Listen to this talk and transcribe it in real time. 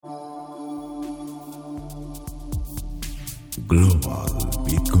Global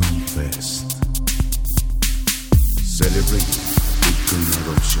Bitcoin Fest. Celebrating Bitcoin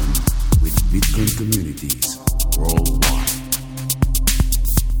adoption with Bitcoin communities worldwide.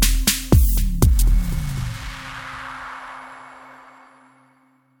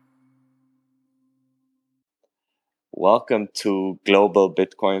 Welcome to Global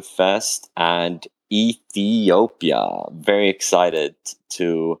Bitcoin Fest and Ethiopia. Very excited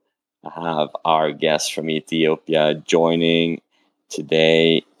to have our guest from Ethiopia joining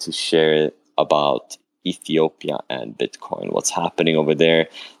today to share about Ethiopia and Bitcoin, what's happening over there.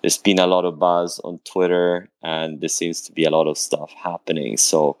 There's been a lot of buzz on Twitter and there seems to be a lot of stuff happening.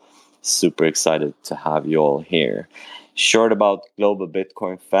 So super excited to have you all here. Short about Global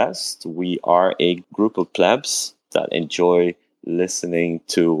Bitcoin Fest, we are a group of plebs that enjoy listening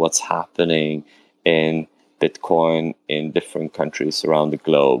to what's happening in Bitcoin in different countries around the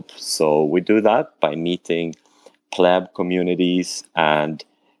globe. So we do that by meeting pleb communities and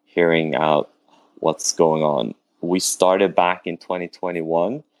hearing out what's going on. We started back in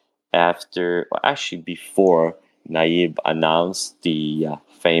 2021 before Nayib announced the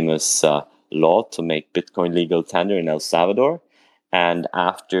famous law to make Bitcoin legal tender in El Salvador. And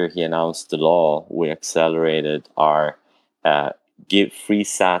after he announced the law, we accelerated our free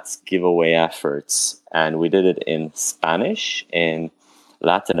sats giveaway efforts. And we did it in Spanish. In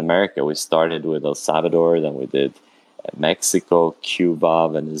Latin America, we started with El Salvador, then we did Mexico, Cuba,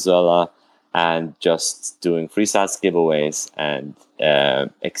 Venezuela, and just doing free sats giveaways and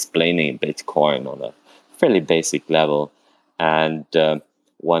explaining Bitcoin on a fairly basic level. And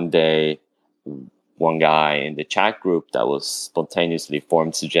one day, one guy in the chat group that was spontaneously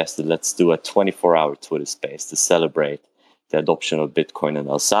formed suggested, let's do a 24-hour Twitter space to celebrate the adoption of Bitcoin in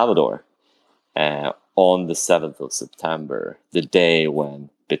El Salvador on the 7th of September, the day when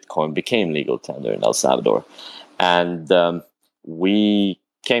Bitcoin became legal tender in El Salvador. And we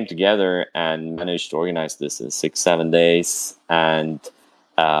came together and managed to organize this in 6-7 days. And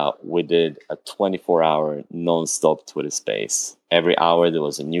we did a 24-hour non-stop Twitter space. Every hour there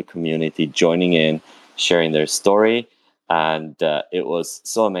was a new community joining in, sharing their story. And it was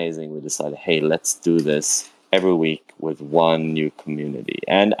so amazing. We decided, hey, let's do this every week with one new community.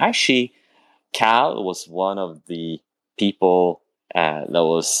 And actually, Cal was one of the people that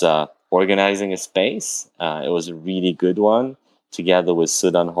was organizing a space. It was a really good one together with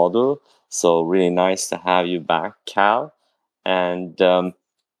Sudan Hodul. So really nice to have you back, Cal. And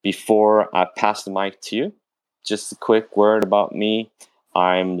before I pass the mic to you, just a quick word about me.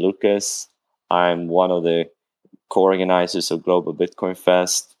 I'm Lucas. I'm one of the co-organizers of Global Bitcoin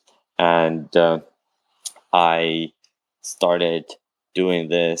Fest. And I started doing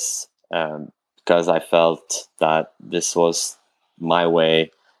this because I felt that this was my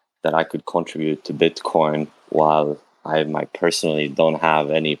way that I could contribute to Bitcoin while I personally don't have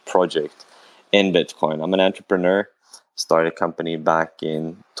any project in Bitcoin. I'm an entrepreneur. Started a company back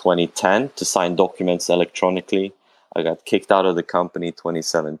in 2010 to sign documents electronically. I got kicked out of the company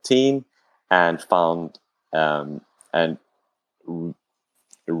 2017 and found and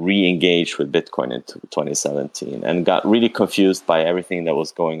re-engaged with Bitcoin in 2017 and got really confused by everything that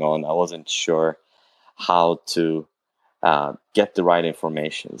was going on. I wasn't sure how to get the right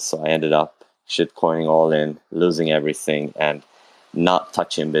information. So I ended up shitcoining all in, losing everything and not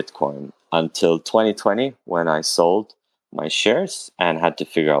touching Bitcoin until 2020 when I sold my shares and had to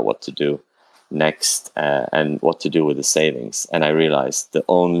figure out what to do next and what to do with the savings. And I realized the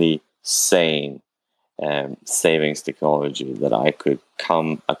only sane savings technology that I could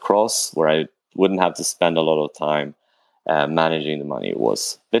come across where I wouldn't have to spend a lot of time managing the money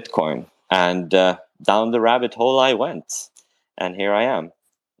was Bitcoin. And down the rabbit hole I went. And here I am.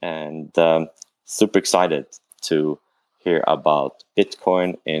 And super excited to hear about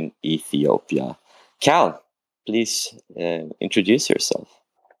Bitcoin in Ethiopia. Cal, please introduce yourself.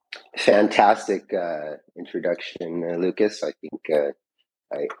 Fantastic introduction, Lucas. I think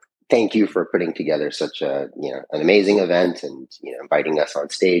I thank you for putting together such an amazing event and inviting us on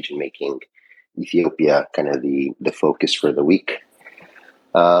stage and making Ethiopia kind of the focus for the week.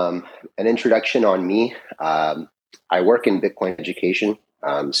 An introduction on me. I work in Bitcoin education.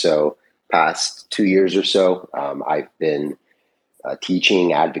 So past 2 years or so, I've been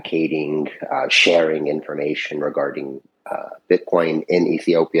teaching, advocating, sharing information regarding Bitcoin in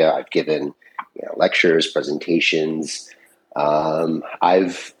Ethiopia. I've given lectures, presentations.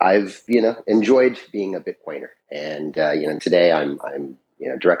 I've enjoyed being a Bitcoiner, and today I'm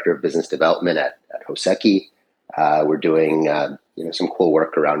director of business development at Hoseki. We're doing some cool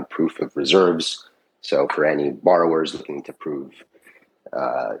work around proof of reserves. So for any borrowers looking to prove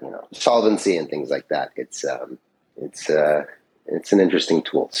solvency and things like that, it's it's an interesting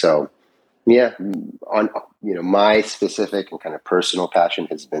tool. So yeah, on my specific and kind of personal passion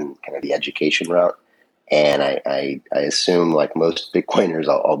has been kind of the education route, and I assume like most Bitcoiners,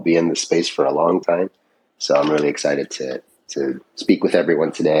 I'll be in the space for a long time. So I'm really excited to speak with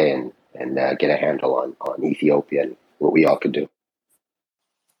everyone today and get a handle on Ethiopia and what we all could do.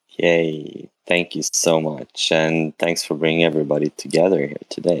 Yay. Thank you so much. And thanks for bringing everybody together here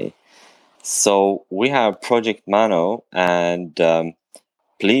today. So we have Project Mano, and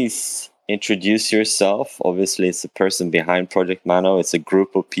please introduce yourself. Obviously, it's the person behind Project Mano. It's a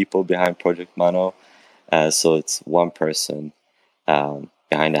group of people behind Project Mano. So it's one person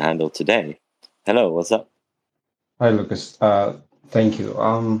behind the handle today. Hello, what's up? Hi, Lucas. Thank you.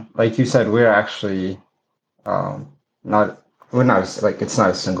 Like you said, we're actually um, not we're not like it's not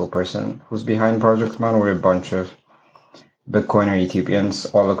a single person who's behind Project Man. We're a bunch of Bitcoiner Ethiopians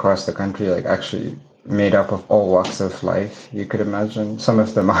all across the country, like actually made up of all walks of life you could imagine. Some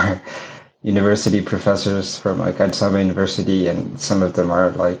of them are university professors from like Addis Ababa University, and some of them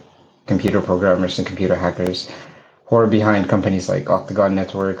are like computer programmers and computer hackers who are behind companies like Octagon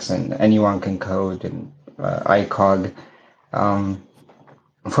Networks and Anyone Can Code and ICOG. Um,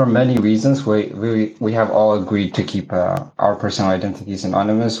 for many reasons, we have all agreed to keep our personal identities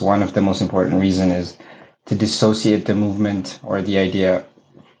anonymous. One of the most important reasons is to dissociate the movement or the idea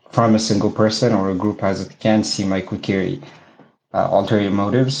from a single person or a group, as it can seem like we carry ulterior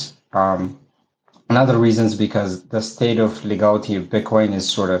motives. Another reason is because the state of legality of Bitcoin is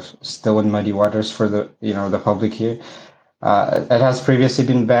sort of still in muddy waters for the public here. It has previously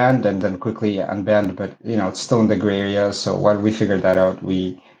been banned and then quickly unbanned, but it's still in the gray area. So while we figured that out,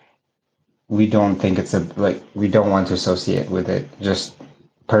 we don't think we don't want to associate with it just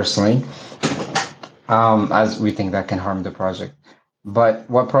personally, as we think that can harm the project. But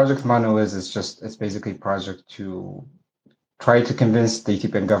what Project Mano is it's basically a project to try to convince the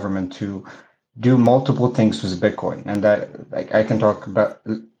Ethiopian government to do multiple things with Bitcoin, and that like I can talk about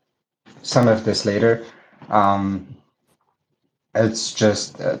some of this later. It's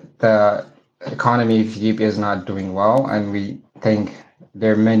just the economy of Ethiopia is not doing well, and we think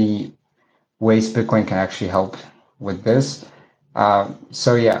there are many ways Bitcoin can actually help with this.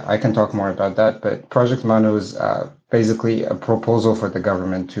 So yeah, I can talk more about that. But Project Mano is basically a proposal for the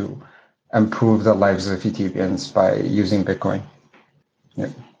government to improve the lives of Ethiopians by using Bitcoin. Yeah.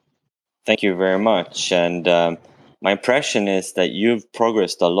 Thank you very much. And my impression is that you've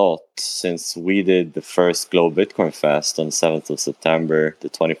progressed a lot since we did the first Global Bitcoin Fest on the 7th of September, the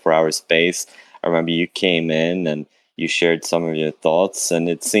 24-hour space. I remember you came in and you shared some of your thoughts, and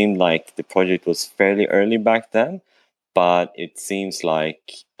it seemed like the project was fairly early back then, but it seems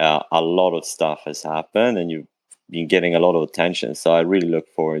like a lot of stuff has happened and you've been getting a lot of attention. So I really look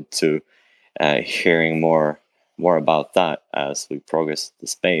forward to hearing more about that as we progress the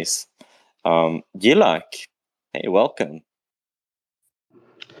space. Gilak, hey, welcome.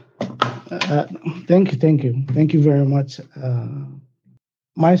 Thank you very much.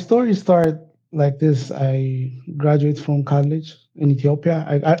 My story started like this. I graduated from college in Ethiopia.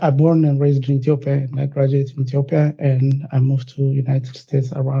 I born and raised in Ethiopia, and I graduated in Ethiopia, and I moved to United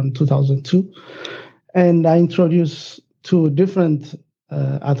States around 2002. And I introduced to different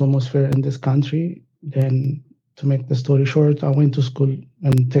atmosphere in this country. Then, to make the story short, I went to school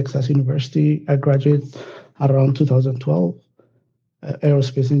in Texas University. I graduated around 2012,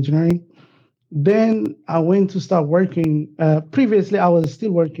 aerospace engineering. Then I went to start working. Previously, I was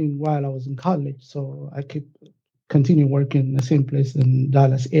still working while I was in college, so I could continue working in the same place in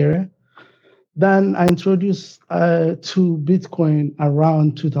Dallas area. Then I introduced to Bitcoin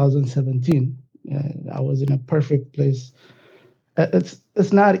around 2017. I was in a perfect place.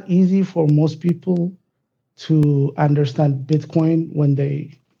 It's not easy for most people to understand Bitcoin when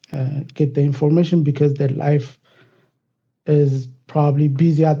they get the information, because their life is probably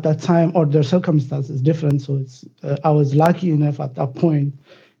busy at that time or their circumstances different. So I was lucky enough at that point,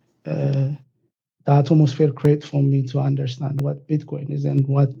 the atmosphere created for me to understand what Bitcoin is and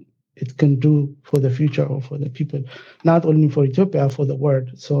what it can do for the future or for the people, not only for Ethiopia, for the world.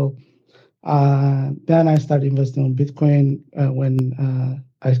 So then I started investing in Bitcoin when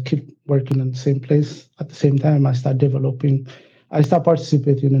I kept working in the same place. At the same time, I started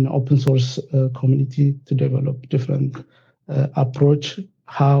participating in an open source community to develop different approach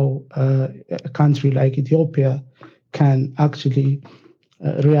how a country like Ethiopia can actually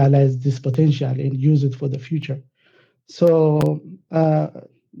realize this potential and use it for the future. So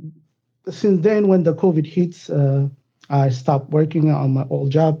since then, when the COVID hits, I stopped working on my old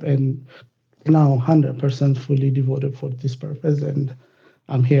job and now 100% fully devoted for this purpose. And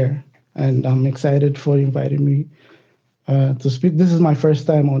I'm here and I'm excited for inviting me to speak. This is my first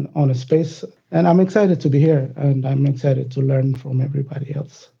time on a space, and I'm excited to be here, and I'm excited to learn from everybody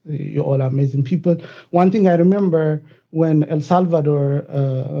else. You all are amazing people. One thing I remember when El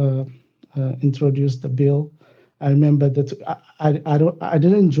Salvador introduced the bill, I remember that I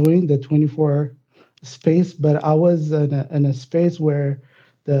didn't join the 24 space, but I was in a space where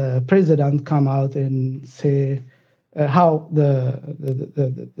the president come out and say how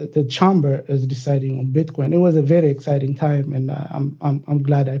the chamber is deciding on Bitcoin. It was a very exciting time, and I'm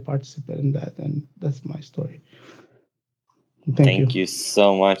glad I participated in that. And that's my story. Thank you. Thank you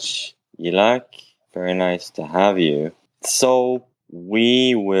so much, Yilak. Very nice to have you. So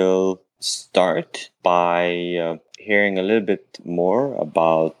we will start by hearing a little bit more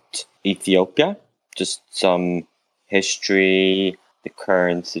about Ethiopia, just some history, the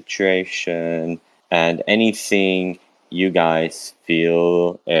current situation, and anything you guys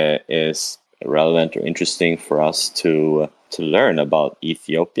feel is relevant or interesting for us to learn about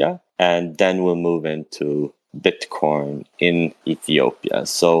Ethiopia. And then we'll move into Bitcoin in Ethiopia.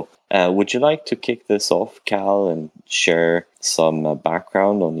 So would you like to kick this off, Cal, and share some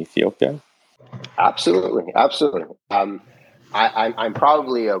background on Ethiopia? Absolutely, absolutely. I'm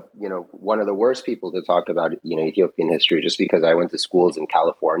probably one of the worst people to talk about Ethiopian history, just because I went to schools in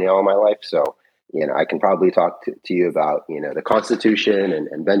California all my life. So I can probably talk to you about the Constitution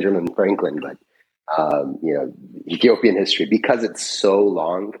and Benjamin Franklin, but Ethiopian history, because it's so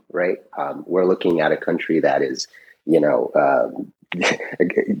long, right? We're looking at a country that is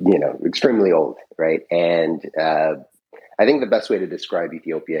extremely old, right? And I think the best way to describe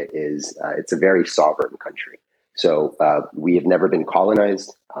Ethiopia is it's a very sovereign country. So we have never been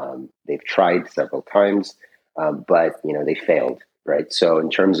colonized. They've tried several times, but they failed, right? So in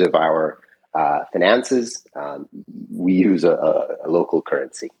terms of our finances, we use a local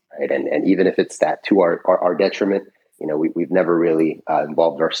currency, right? And even if it's that to our detriment, we've never really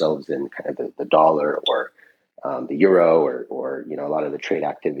involved ourselves in kind of the dollar or the euro or a lot of the trade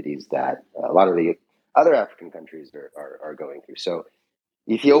activities that a lot of the other African countries are going through. So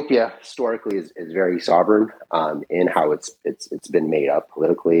Ethiopia historically is very sovereign in how it's been made up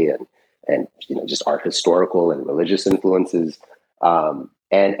politically and just our historical and religious influences,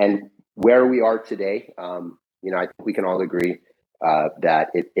 and where we are today. I think we can all agree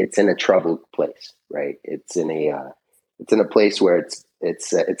that it's in a troubled place, right? It's in a place where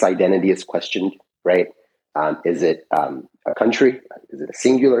its identity is questioned, right? Is it a country? Is it a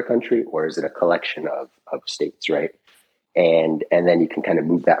singular country, or is it a collection of states, right? And then you can kind of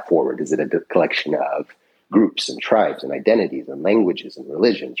move that forward. Is it a collection of groups and tribes and identities and languages and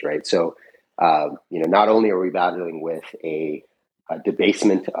religions, right? So, not only are we battling with a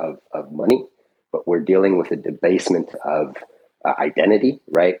debasement of money, but we're dealing with a debasement of identity,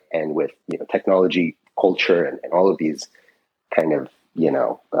 right? And with technology, culture, and all of these kind of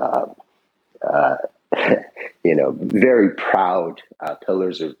very proud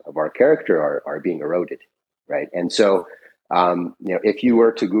pillars of our character are being eroded, right? And so, if you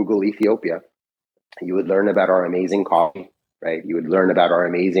were to Google Ethiopia, you would learn about our amazing coffee, right? You would learn about our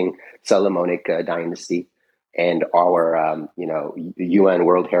amazing Solomonic dynasty and our, UN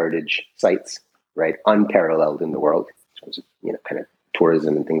World Heritage sites, right? Unparalleled in the world, in terms of, kind of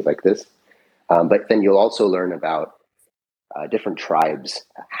tourism and things like this. But then you'll also learn about different tribes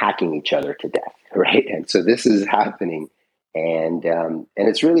hacking each other to death, right? And so this is happening, and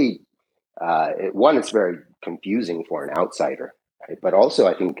it's really it's very confusing for an outsider, right? But also,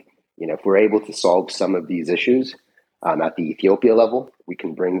 I think if we're able to solve some of these issues at the Ethiopia level, we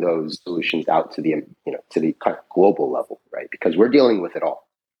can bring those solutions out to the kind of global level, right? Because we're dealing with it all.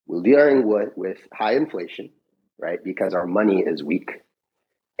 We're dealing with high inflation, right? Because our money is weak,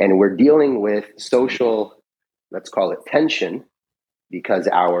 and we're dealing with social, let's call it tension, because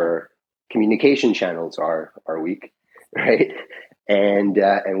our communication channels are weak, right? And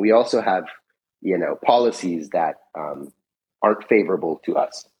we also have policies that aren't favorable to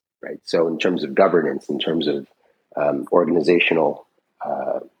us, right? So in terms of governance, in terms of organizational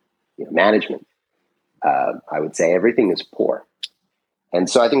management, I would say everything is poor. And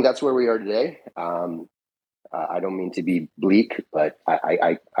so I think that's where we are today. I don't mean to be bleak, but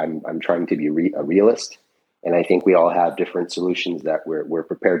I'm trying to be a realist. And I think we all have different solutions that we're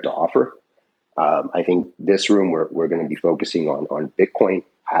prepared to offer. I think this room, we're going to be focusing on Bitcoin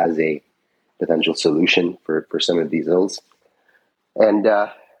as a potential solution for some of these ills. And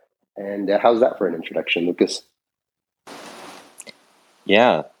how's that for an introduction, Lucas?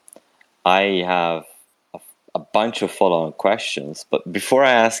 Yeah, I have a bunch of follow-on questions, but before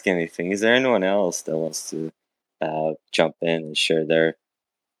I ask anything, is there anyone else that wants to jump in and share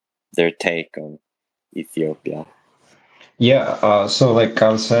their take on Ethiopia? Yeah, so like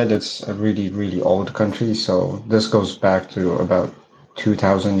Carl said, it's a really, really old country. So this goes back to about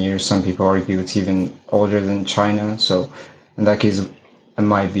 2000 years. Some people argue it's even older than China. So in that case, it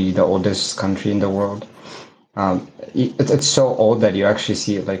might be the oldest country in the world. It's so old that you actually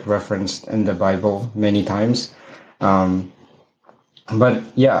see it like referenced in the Bible many times. Um, but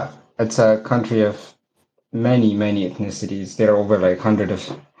yeah, it's a country of many, many ethnicities. There are over like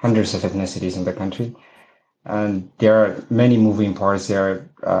hundreds of ethnicities in the country. And there are many moving parts. There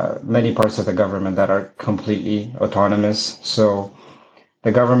are many parts of the government that are completely autonomous. So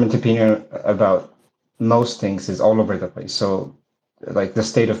the government opinion about most things is all over the place. So, like the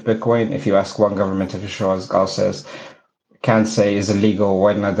state of Bitcoin, if you ask one government official, as Gal says, can't say is illegal,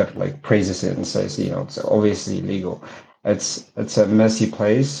 while another like praises it and says, it's obviously illegal. It's a messy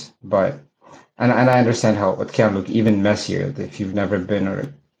place, but and I understand how it can look even messier if you've never been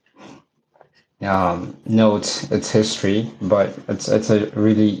or know its history, but it's a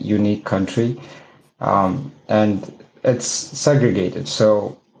really unique country, and it's segregated.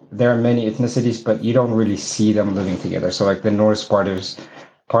 So there are many ethnicities, but you don't really see them living together. So like the north part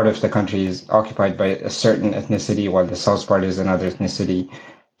of the country is occupied by a certain ethnicity, while the south part is another ethnicity.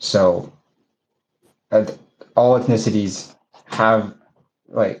 So uh, all ethnicities have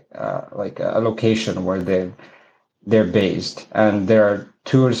like a location where they're based, and there are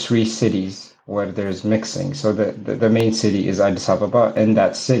two or three cities where there's mixing. So the main city is Addis Ababa. In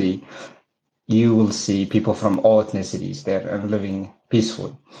that city, you will see people from all ethnicities there and living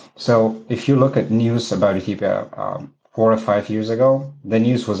peacefully. So if you look at news about Ethiopia 4 or 5 years ago, the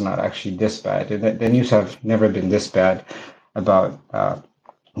news was not actually this bad. The news have never been this bad about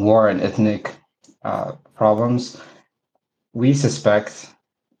war and ethnic problems. We suspect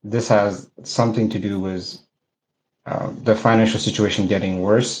this has something to do with the financial situation getting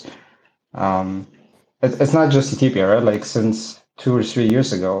worse. Um, it's not just Ethiopia, right? Like since 2 or 3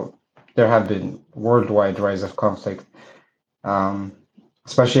 years ago, there have been worldwide rise of conflict, um,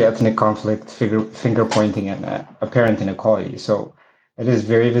 especially ethnic conflict, finger pointing, and apparent inequality. So it is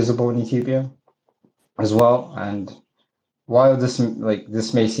very visible in Ethiopia as well. And while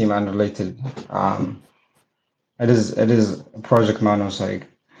this may seem unrelated, it is Project Manos like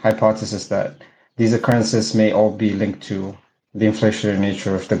hypothesis that these occurrences may all be linked to the inflationary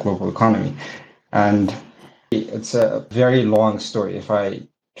nature of the global economy. And it's a very long story if I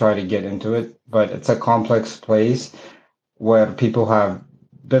try to get into it, but it's a complex place where people have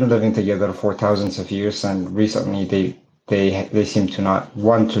been living together for thousands of years, and recently they seem to not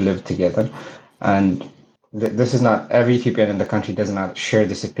want to live together. And this is not every Ethiopian in the country does not share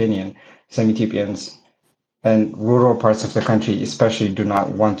this opinion. Some Ethiopians and rural parts of the country especially do not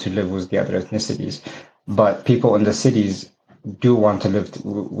want to live with the other ethnicities, but people in the cities do want to live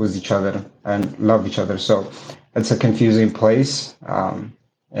with each other and love each other. So it's a confusing place,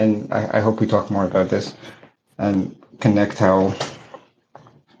 and I hope we talk more about this and connect how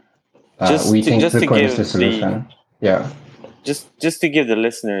we think Just to Bitcoin is the give solution. Yeah. just to give the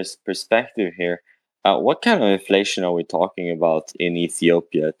listeners perspective here, what kind of inflation are we talking about in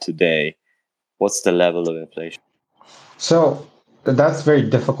Ethiopia today? What's the level of inflation? So that's very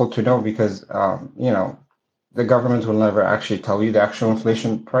difficult to know because the government will never actually tell you the actual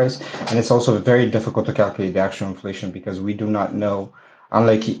inflation price, and it's also very difficult to calculate the actual inflation because we do not know.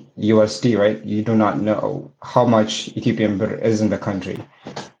 Unlike USD, right? You do not know how much Ethiopian birr is in the country.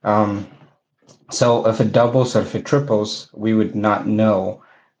 So if it doubles or if it triples, we would not know.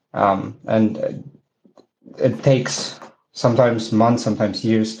 And it takes sometimes months, sometimes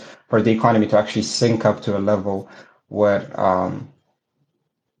years for the economy to actually sync up to a level where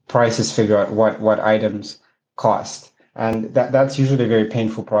prices figure out what items cost. And that's usually a very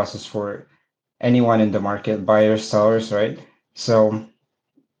painful process for anyone in the market, buyers, sellers, right? So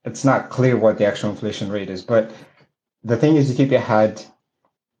it's not clear what the actual inflation rate is. But the thing is, Ethiopia had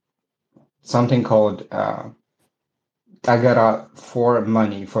something called Tagara for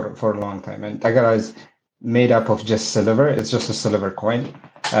money for a long time. And Tagara is made up of just silver. It's just a silver coin.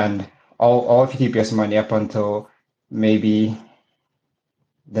 And all of Ethiopia's money up until maybe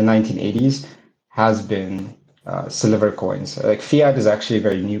the 1980s has been silver coins. Like fiat is actually a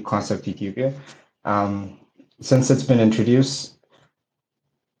very new concept in Ethiopia. Since it's been introduced,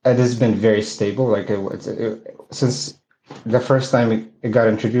 it has been very stable. Like since the first time it got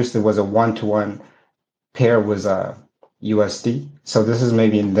introduced, it was a one-to-one pair with a USD. So this is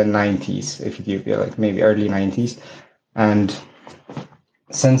maybe in the 90s, if Ethiopia, like maybe early 90s. And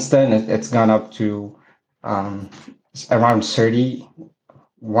since then, it's gone up to around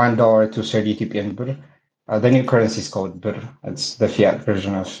 $31 to 30 Ethiopian birr. The new currency is called birr. It's the fiat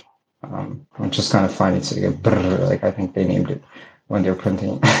version of I'm just kind of funny to get brr, like I think they named it when they're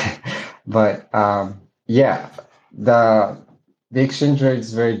printing. But yeah, the the exchange rate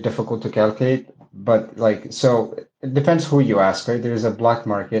is very difficult to calculate. But like so, it depends who you ask, right? There's a black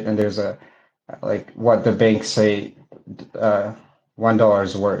market and there's a like what the banks say uh, $1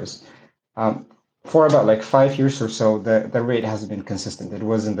 is worth. Um, for about like 5 years or so, the rate has been consistent. It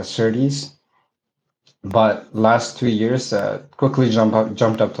was in the 30s, but last 2 years quickly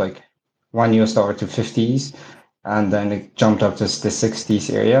jumped up to like $1 to 50s, and then it jumped up to the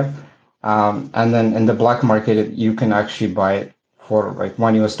 60s area. And then in the black market, you can actually buy it for like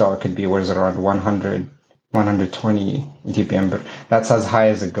 $1 could be worth around 100, 120 Ethiopian, but that's as high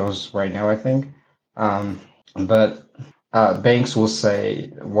as it goes right now, I think. But banks will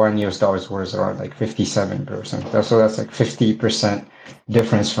say $1 is worth around like 57%. So that's like 50%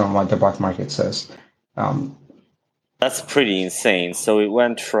 difference from what the black market says. That's pretty insane. So it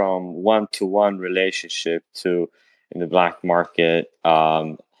went from 1-to-1 relationship to in the black market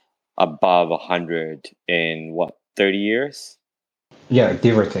above 100 in what, 30 years? Yeah,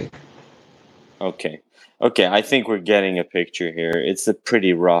 give or take. Okay. Okay, I think we're getting a picture here. It's a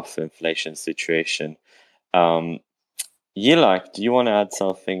pretty rough inflation situation. Yilak, do you want to add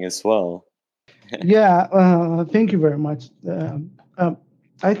something as well? Yeah, thank you very much.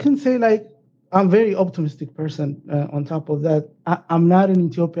 I can say like I'm a very optimistic person. On top of that, I'm not in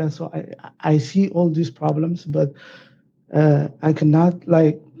Ethiopia, so I see all these problems, but I cannot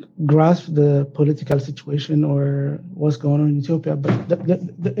like grasp the political situation or what's going on in Ethiopia. But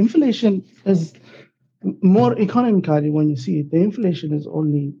the inflation is more economically when you see it. The inflation is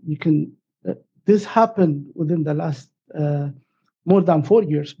only you can. This happened within the last more than 4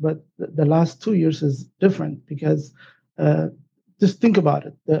 years, but the last 2 years is different because just think about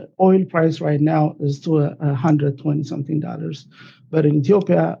it. The oil price right now is to $120 something, but in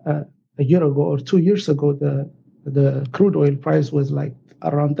Ethiopia a year ago or 2 years ago the crude oil price was like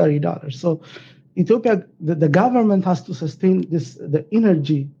around $30. So Ethiopia, the government has to sustain the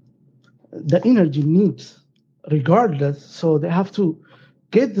energy needs regardless. So they have to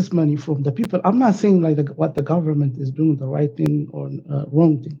get this money from the people. I'm not saying like what the government is doing the right thing or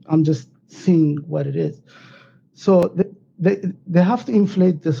wrong thing. I'm just seeing what it is. So they have to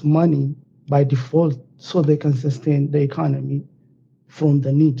inflate this money by default so they can sustain the economy from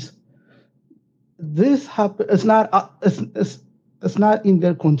the needs. This happen. It's not in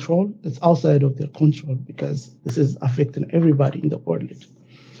their control. It's outside of their control because this is affecting everybody in the world.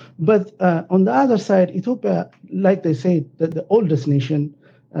 But on the other side, Ethiopia, like they say, the oldest nation,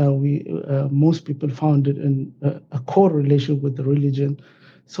 most people found it in a correlation with the religion.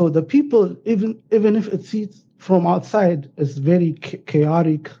 So the people, even if it sees from outside, it's very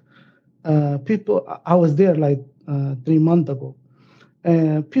chaotic. People, I was there like 3 months ago.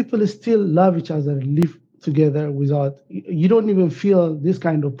 People still love each other, live together without. You don't even feel this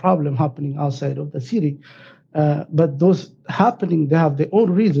kind of problem happening outside of the city. But those happening, they have their own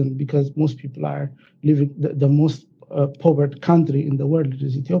reason because most people are living the most poor country in the world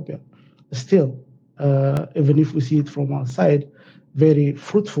is Ethiopia. Still, even if we see it from outside, very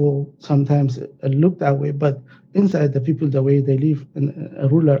fruitful, sometimes it look that way, but inside the people, the way they live in a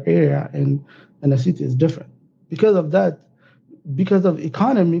rural area and in a city is different. Because of that, because of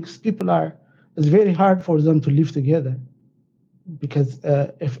economics, it's very hard for them to live together. Because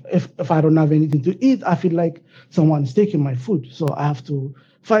if I don't have anything to eat, I feel like someone is taking my food. So I have to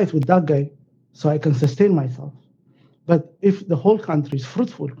fight with that guy so I can sustain myself. But if the whole country is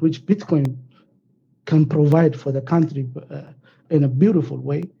fruitful, which Bitcoin can provide for the country in a beautiful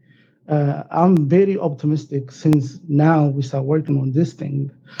way, I'm very optimistic since now we start working on this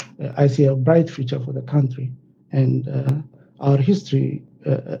thing. I see a bright future for the country, and our history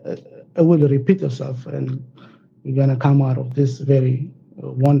will repeat itself, and we're going to come out of this very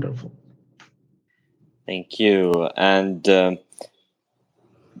wonderful. Thank you. And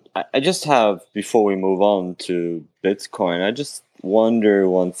I just have, before we move on to Bitcoin, I just wonder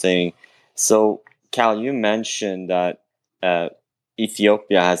one thing. So, Cal, you mentioned that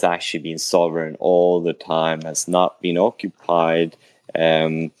Ethiopia has actually been sovereign all the time, has not been occupied,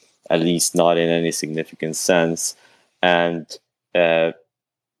 at least not in any significant sense. And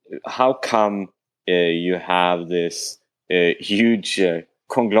how come you have this huge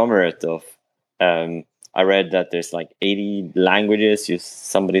conglomerate of I read that there's like 80 languages.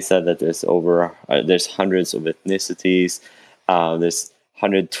 Somebody said that there's hundreds of ethnicities. There's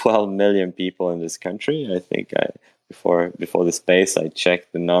 112 million people in this country. I think before the space I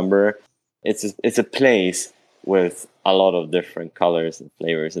checked the number. It's a place with a lot of different colors and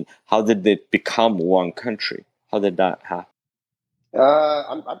flavors. And how did it become one country? How did that happen?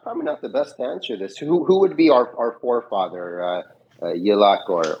 I'm probably not the best to answer this. Who would be our forefather, Yilak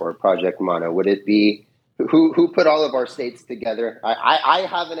or Project Mana? Would it be who put all of our states together? I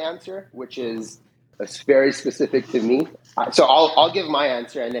have an answer, which is very specific to me. So I'll give my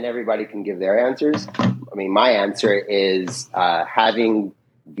answer, and then everybody can give their answers. I mean, my answer is having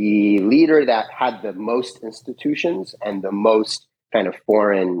the leader that had the most institutions and the most kind of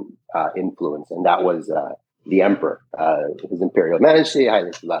foreign influence, and that was the emperor, His Imperial Majesty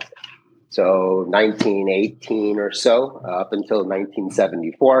Haile Selassie. So 1918 or so, up until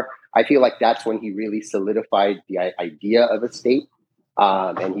 1974, I feel like that's when he really solidified the idea of a state.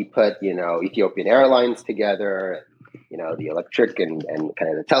 And he put, Ethiopian Airlines together, the electric and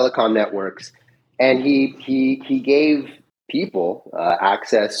kind of the telecom networks. And he gave people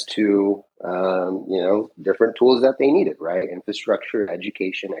access to, different tools that they needed, right? Infrastructure,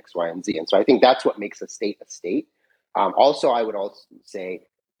 education, X, Y, and Z. And so I think that's what makes a state a state. Also, I would also say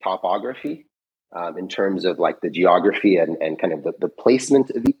topography in terms of like the geography and kind of the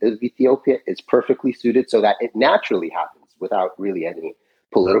placement of Ethiopia is perfectly suited so that it naturally happens without really any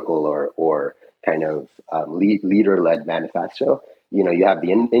political or kind of leader-led manifesto. You have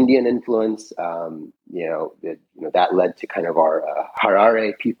the Indian influence, that led to kind of our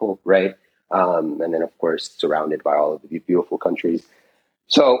Harare people, right? And then, of course, surrounded by all of these beautiful countries.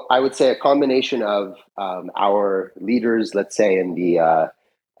 So I would say a combination of our leaders, let's say in the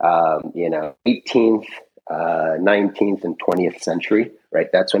 18th, 19th, and 20th century, right?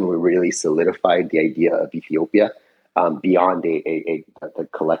 That's when we really solidified the idea of Ethiopia beyond a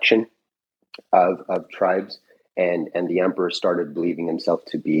collection of tribes. And the emperor started believing himself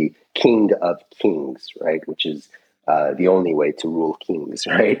to be king of kings, right? Which is the only way to rule kings,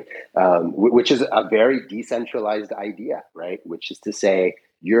 right? Which is a very decentralized idea, right? Which is to say,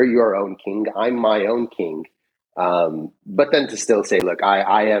 you're your own king, I'm my own king. But then to still say, look,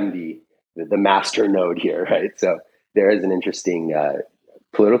 I am the master node here, right? So there is an interesting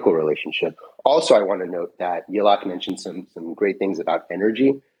political relationship. Also, I want to note that Yilak mentioned some great things about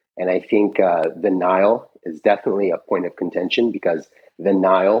energy. And I think the Nile is definitely a point of contention because the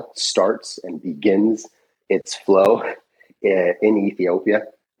Nile starts and begins its flow in Ethiopia.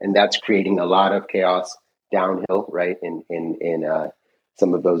 And that's creating a lot of chaos downhill, right, in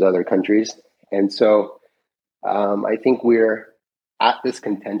some of those other countries. And so I think we're at this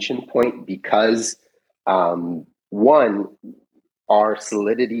contention point because, one, our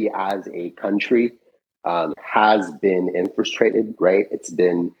solidity as a country has been infiltrated, right? It's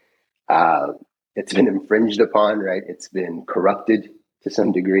been infringed upon, right? It's been corrupted to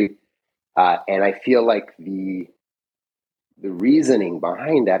some degree, and I feel like the reasoning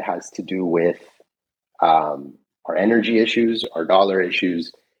behind that has to do with our energy issues, our dollar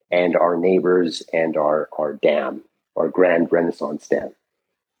issues, and our neighbors and our dam, our Grand Renaissance Dam.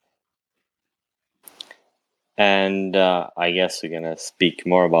 And I guess we're going to speak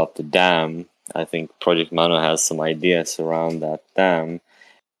more about the dam. I think Project Mano has some ideas around that dam.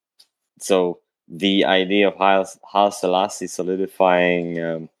 So the idea of Haile Selassie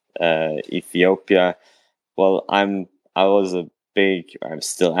solidifying Ethiopia, well, I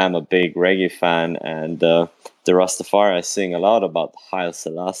still am a big reggae fan, and the Rastafari sing a lot about Haile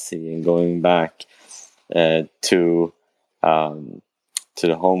Selassie and going back to the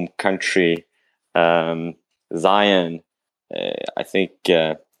home country, Zion. I think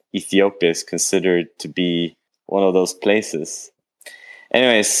Ethiopia is considered to be one of those places.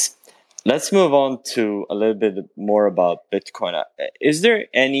 Anyways, let's move on to a little bit more about Bitcoin. Is there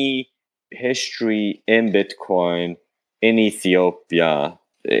any history in Bitcoin in Ethiopia,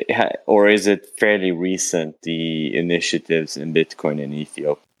 or is it fairly recent, the initiatives in Bitcoin in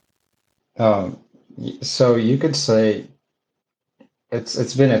Ethiopia? So you could say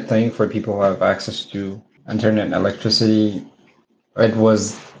it's been a thing for people who have access to internet and electricity. It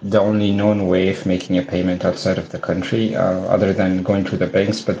was the only known way of making a payment outside of the country, other than going through the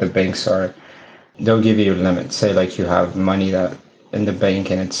banks. But the banks they'll give you a limit. Say like you have money that in the bank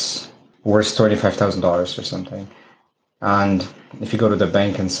and it's worth $25,000 or something. And if you go to the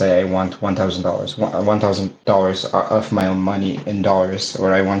bank and say, I want $1,000 of my own money in dollars,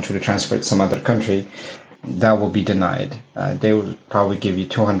 or I want you to transfer it to some other country, that will be denied. They will probably give you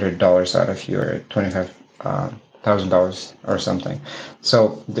 $200 out of your $25,000 or something.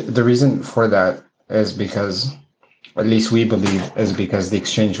 So the reason for that is because, at least we believe, is because the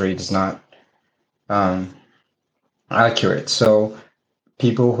exchange rate is not accurate. So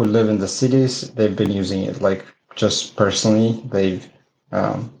people who live in the cities, they've been using it like just personally.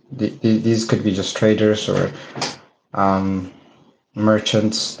 These could be just traders or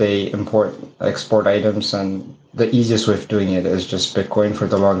merchants, they export items, and the easiest way of doing it is just Bitcoin for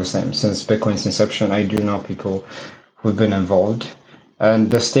the longest time. Since Bitcoin's inception, I do know people who've been involved.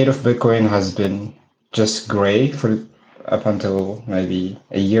 And the state of Bitcoin has been just gray for up until maybe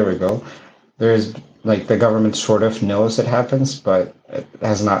a year ago. There's like the government sort of knows it happens, but it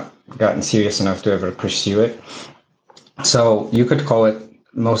has not gotten serious enough to ever pursue it. So you could call it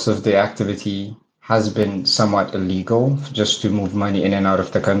most of the activity has been somewhat illegal just to move money in and out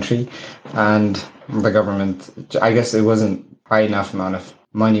of the country. And the government, I guess it wasn't high enough amount of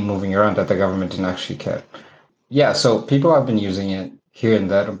money moving around that the government didn't actually care. Yeah, so people have been using it here and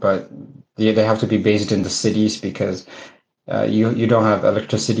there, but they have to be based in the cities because you don't have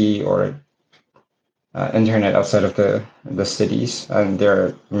electricity or internet outside of the cities, and there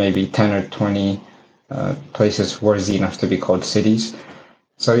are maybe 10 or 20 places worthy enough to be called cities.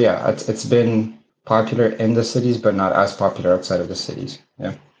 So yeah, it's been popular in the cities, but not as popular outside of the cities.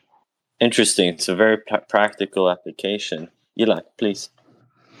 Yeah. Interesting. It's a very practical application. Eli, please.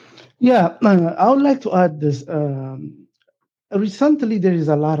 Yeah, I would like to add this. Recently, there is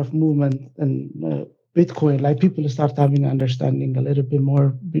a lot of movement in Bitcoin. Like people start having understanding a little bit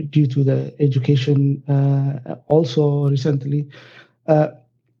more due to the education. Also, recently,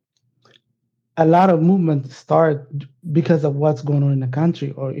 a lot of movement start because of what's going on in the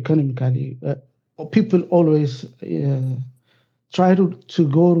country or economically. People always try to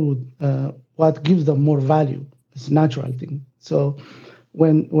go to what gives them more value. It's a natural thing. So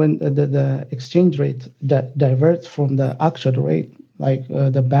when the exchange rate that diverts from the actual rate, like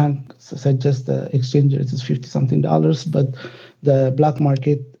the bank suggests the exchange rate is $50-something, but the black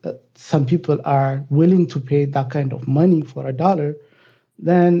market, some people are willing to pay that kind of money for a dollar,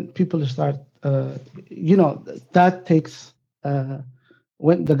 then people start, that takes,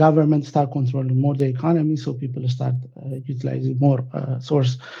 when the government start controlling more the economy, so people start utilizing more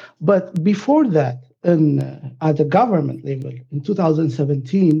source. But before that, at the government level, in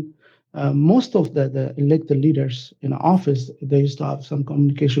 2017, most of the elected leaders in office, they used to have some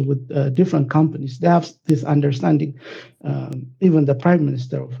communication with different companies. They have this understanding. Even the prime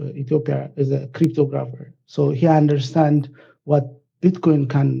minister of Ethiopia is a cryptographer, so he understands what Bitcoin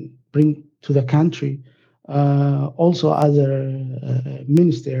can bring to the country. Also, other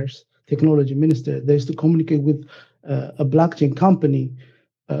ministers, technology minister, they used to communicate with a blockchain company.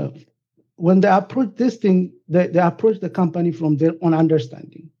 When they approach this thing, they approach the company from their own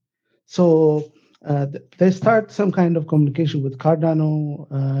understanding. So they start some kind of communication with Cardano,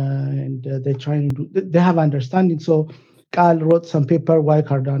 and they try to they have understanding. So Carl wrote some paper why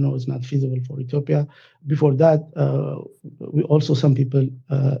Cardano is not feasible for Ethiopia. Before that, we also some people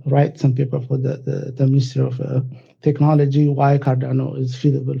write some paper for the Ministry of Technology why Cardano is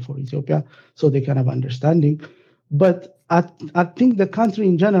feasible for Ethiopia, so they can have understanding. But I think the country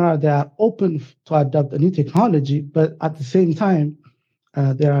in general, they are open to adopt a new technology, but at the same time,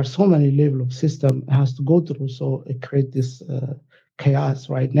 there are so many level of system it has to go through, so it creates this chaos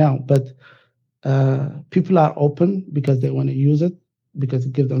right now. But people are open because they want to use it, because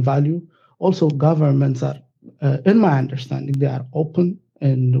it gives them value. Also, governments are, in my understanding, they are open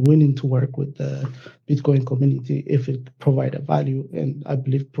and willing to work with the Bitcoin community if it provide a value. And I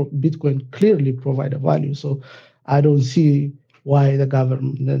believe Bitcoin clearly provide a value. So I don't see why the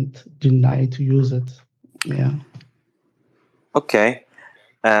government deny to use it. Yeah. Okay.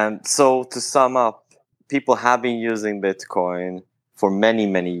 So to sum up, people have been using Bitcoin for many,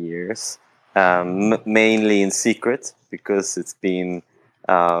 many years, mainly in secret because it's been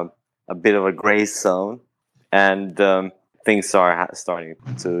a bit of a gray zone, and things are starting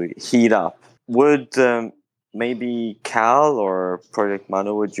to heat up. Would maybe Cal or Project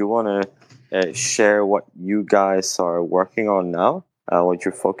Manu, would you want to share what you guys are working on now, what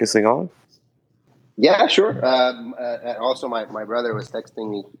you're focusing on? Yeah, sure. And also, my brother was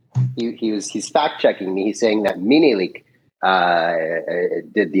texting me. He's fact checking me. He's saying that Minileak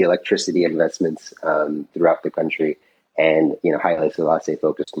did the electricity investments throughout the country, and Haile Selassie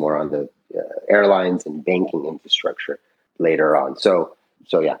focused more on the airlines and banking infrastructure later on. So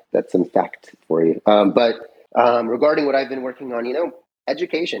yeah, that's some fact for you. But regarding what I've been working on,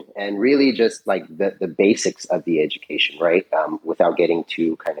 education, and really just like the basics of the education, right? Without getting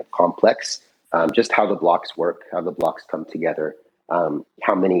too kind of complex. Just how the blocks work, how the blocks come together,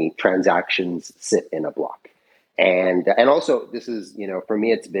 how many transactions sit in a block. And also, this is, for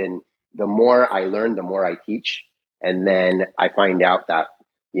me, it's been the more I learn, the more I teach. And then I find out that,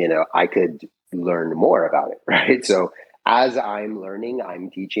 I could learn more about it, right? So as I'm learning, I'm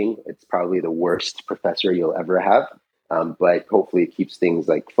teaching. It's probably the worst professor you'll ever have. But hopefully it keeps things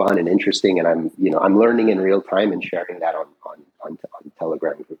like fun and interesting. And I'm learning in real time and sharing that on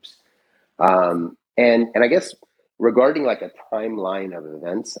Telegram groups. And I guess regarding like a timeline of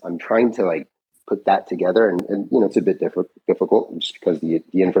events, I'm trying to like put that together, and it's a bit difficult just because the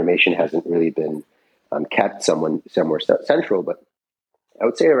information hasn't really been kept somewhere central. But I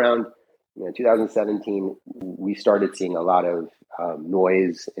would say around 2017, we started seeing a lot of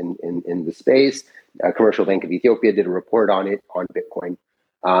noise in the space. Commercial Bank of Ethiopia did a report on it, on Bitcoin.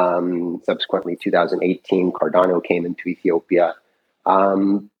 Subsequently, 2018, Cardano came into Ethiopia.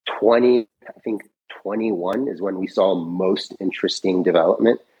 2021 is when we saw most interesting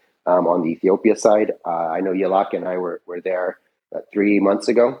development on the Ethiopia side. I know Yalak and I were there 3 months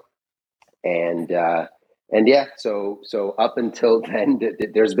ago, and yeah, so up until then,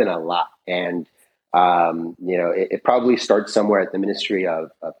 there's been a lot, and it probably starts somewhere at the Ministry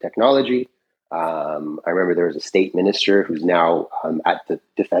of Technology. I remember there was a state minister who's now at the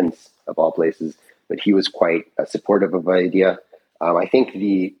defense of all places, but he was quite supportive of the idea. I think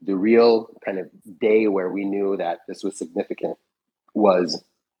the real kind of day where we knew that this was significant was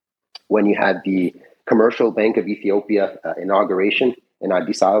when you had the Commercial Bank of Ethiopia inauguration in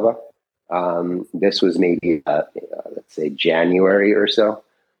Addis Ababa. This was maybe, let's say, January or so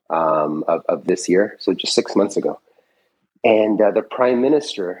of this year, so just 6 months ago. And the Prime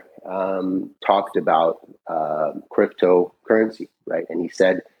Minister talked about cryptocurrency, right? And he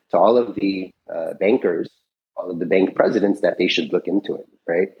said to all of the bankers, all of the bank presidents, that they should look into it,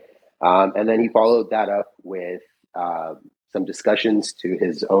 right? And then he followed that up with some discussions to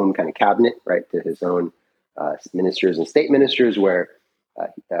his own kind of cabinet, right, to his own ministers and state ministers, where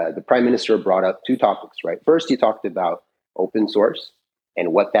the Prime Minister brought up 2 topics, right? First, he talked about open source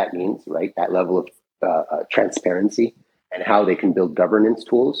and what that means, right? That level of transparency and how they can build governance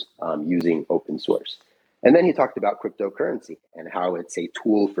tools using open source. And then he talked about cryptocurrency and how it's a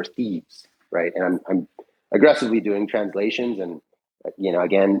tool for thieves, right? And I'm aggressively doing translations, and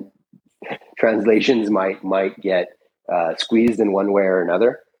again, translations might get squeezed in one way or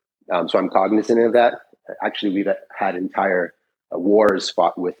another. So I'm cognizant of that. Actually, we've had entire wars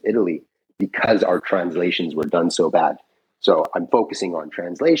fought with Italy because our translations were done so bad. So I'm focusing on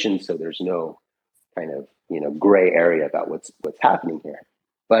translations, so there's no kind of gray area about what's happening here.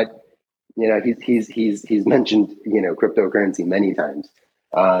 But he's mentioned cryptocurrency many times,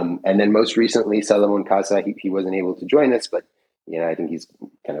 and then most recently Solomon Kasa, he wasn't able to join us, but I think he's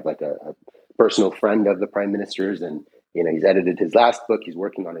kind of like a personal friend of the Prime Minister's, and he's edited his last book. He's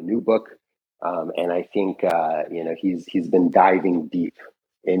working on a new book, and I think he's been diving deep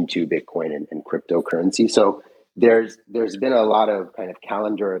into Bitcoin and cryptocurrency. So there's been a lot of kind of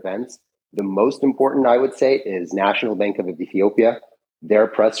calendar events. The most important, I would say, is National Bank of Ethiopia, their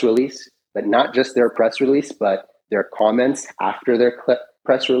press release, but not just their press release, but their comments after their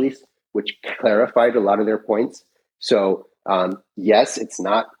press release, which clarified a lot of their points. So yes, it's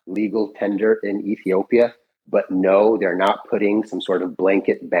not legal tender in Ethiopia, but no, they're not putting some sort of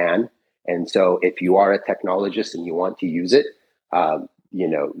blanket ban. And so if you are a technologist and you want to use it,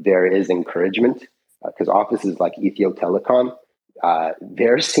 there is encouragement, because offices like Ethio Telecom,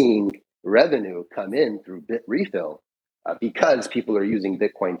 they're seeing revenue come in through bit refill because people are using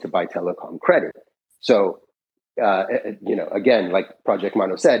Bitcoin to buy telecom credit. So, again, like Project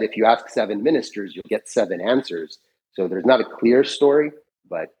Mono said, if you ask 7 ministers, you'll get 7 answers. So there's not a clear story,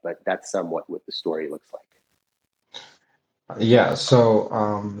 but that's somewhat what the story looks like. Yeah. So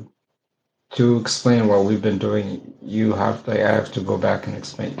to explain what we've been doing, I have to go back and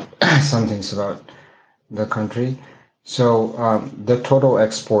explain some things about the country. So the total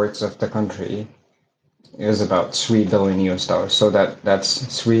exports of the country is about $3 billion US. So that's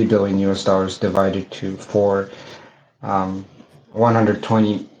 $3 billion US divided to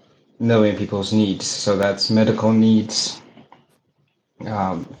 120 million people's needs. So that's medical needs,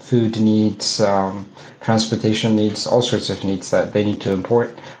 food needs, transportation needs, all sorts of needs that they need to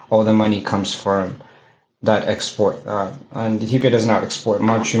import. All the money comes from that export. And Ethiopia does not export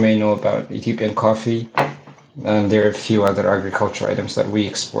much. You may know about Ethiopian coffee. And there are a few other agricultural items that we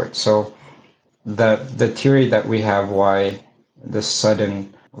export. So the theory that we have why this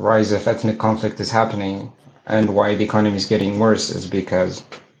sudden rise of ethnic conflict is happening and why the economy is getting worse is because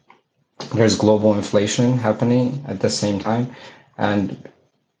there's global inflation happening at the same time. And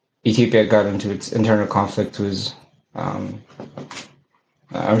Ethiopia got into its internal conflict with, I'm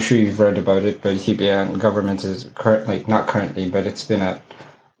sure you've read about it, but Ethiopian government is not currently, but it's been at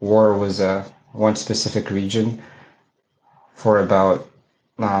war with one specific region for about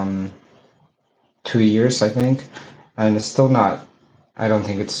 2 years, I think, and it's still not, I don't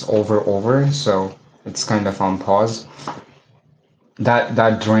think it's over, so it's kind of on pause.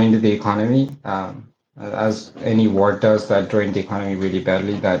 That drained the economy. as any war does, that drained the economy really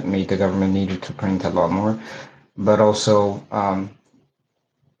badly. That made the government needed to print a lot more. But also,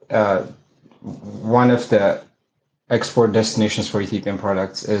 uh, one of the export destinations for Ethiopian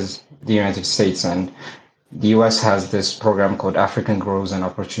products is the United States, and the US has this program called African Growth and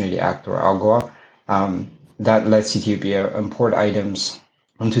Opportunity Act, or AGOA, that lets Ethiopia import items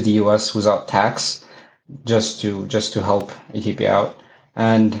into the US without tax, just to help Ethiopia out.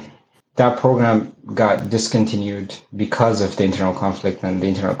 And that program got discontinued because of the internal conflict, and the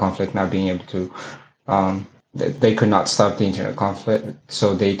internal conflict not being able to they could not stop the internal conflict,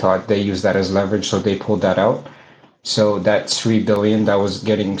 so they thought they used that as leverage, so they pulled that out. So that 3 billion that was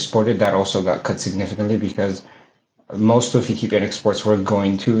getting exported, that also got cut significantly because most of Ethiopian exports were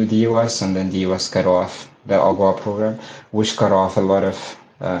going to the US, and then the US cut off the AGOA program, which cut off a lot of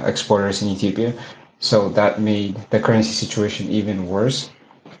exporters in Ethiopia. So that made the currency situation even worse.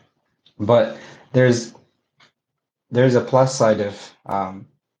 But there's a plus side of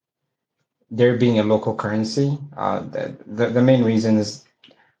there being a local currency. The main reason is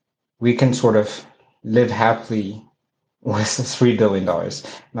we can sort of live happily with $3 billion.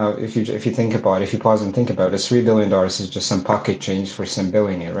 Now, if you think about it, if you pause and think about it, $3 billion is just some pocket change for some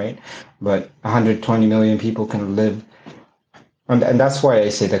billionaire, right? But 120 million people can live, and that's why I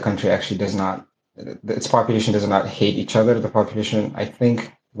say the country actually does not, its population does not hate each other. The population, I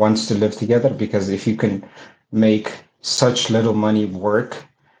think, wants to live together, because if you can make such little money work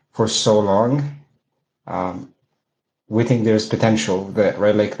for so long, we think there's potential that,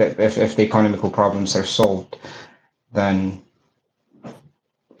 right? Like that if the economical problems are solved, then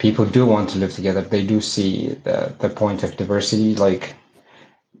people do want to live together. They do see the point of diversity, like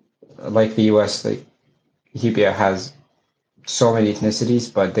the US, like Ethiopia has so many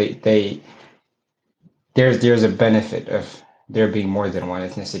ethnicities, but there's a benefit of there being more than one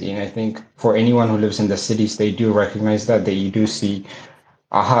ethnicity. And I think for anyone who lives in the cities, they do recognize that you do see,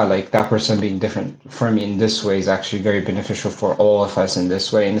 like that person being different from me in this way is actually very beneficial for all of us in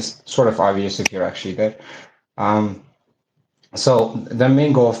this way. And it's sort of obvious if you're actually there. So the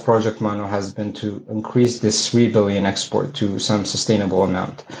main goal of Project Mano has been to increase this 3 billion export to some sustainable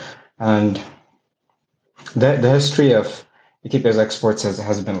amount. And the history of Ethiopia's exports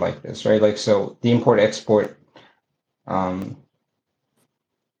has been like this, right? Like, so the import-export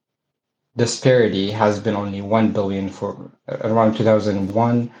disparity has been only 1 billion for around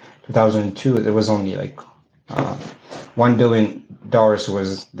 2001, 2002. There was only like $1 billion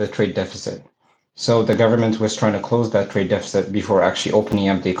was the trade deficit. So the government was trying to close that trade deficit before actually opening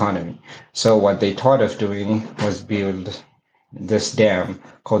up the economy. So what they thought of doing was build this dam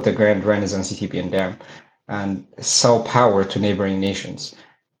called the Grand Renaissance Ethiopian Dam and sell power to neighboring nations.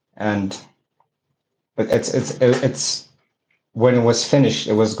 But it's when it was finished,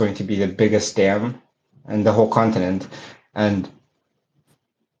 it was going to be the biggest dam in the whole continent, and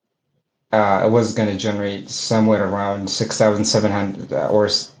it was going to generate somewhere around 6,700 or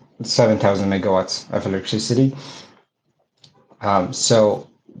 7,000 megawatts of electricity. So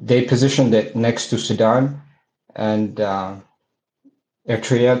they positioned it next to Sudan and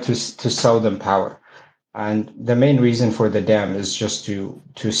Eritrea to sell them power. And the main reason for the dam is just to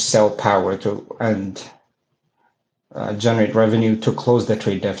sell power and generate revenue to close the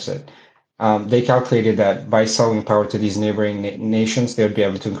trade deficit. They calculated that by selling power to these neighboring nations, they would be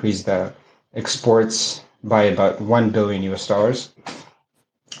able to increase the exports by about $1 billion US.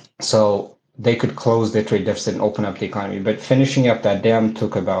 So they could close the trade deficit and open up the economy. But finishing up that dam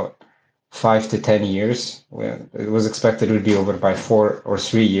took about 5 to 10 years. It was expected it would be over by 4 or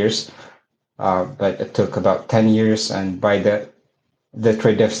 3 years, but it took about 10 years. And by the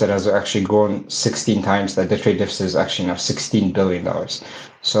trade deficit has actually grown 16 times. That the trade deficit is actually now $16 billion.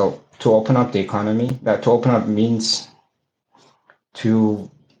 So to open up the economy, to open up means to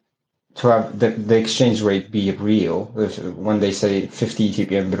have the exchange rate be real. When they say 50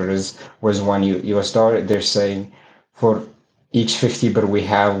 Ethiopian birr was $1 US, they're saying for each 50 birr we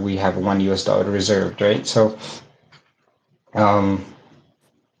have $1 US reserved, right? So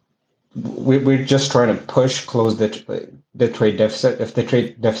we're just trying to close the trade deficit. If the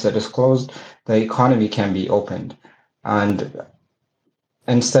trade deficit is closed, the economy can be opened. And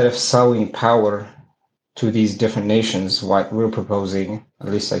instead of selling power to these different nations, what we're proposing, at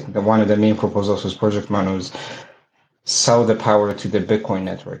least like one of the main proposals was Project Mano's, sell the power to the Bitcoin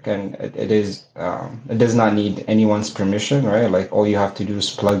network. And it does not need anyone's permission, right? Like all you have to do is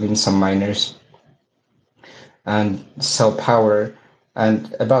plug in some miners and sell power.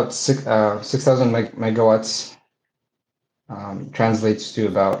 And about 6,000 megawatts translates to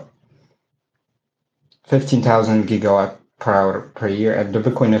about 15,000 gigawatt hour per year, and the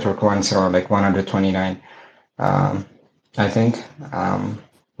Bitcoin network runs around like 129, I think.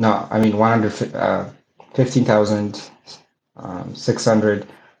 No, I mean 15,600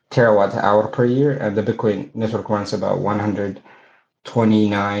 terawatt hour per year, and the Bitcoin network runs about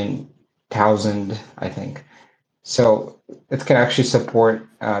 129,000, I think. So it can actually support,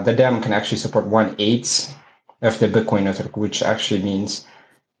 the dam can actually support 1/8 of the Bitcoin network, which actually means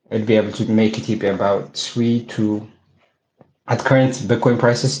it'd be able to make Ethiopia about at current Bitcoin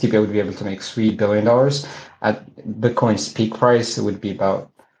prices, Ethiopia would be able to make $3 billion. At Bitcoin's peak price, it would be about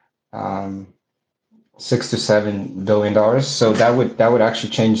 $6 to $7 billion. So that would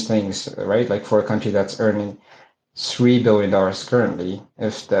actually change things, right? Like for a country that's earning $3 billion currently,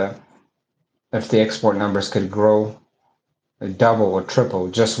 if the export numbers could grow double or triple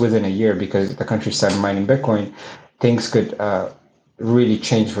just within a year because the country started mining Bitcoin, things could really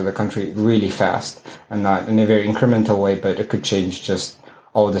change for the country really fast, and not in a very incremental way, but it could change just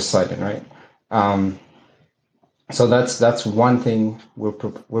all of a sudden, right? So that's one thing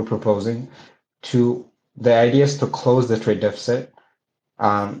we're proposing. The idea is to close the trade deficit.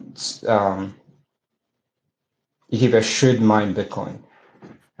 Ethiopia should mine Bitcoin.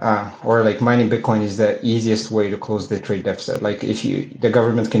 Or like mining Bitcoin is the easiest way to close the trade deficit. Like the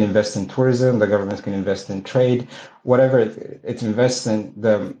government can invest in tourism, the government can invest in trade, whatever it invests in,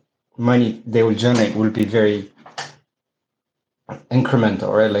 the money they will generate will be very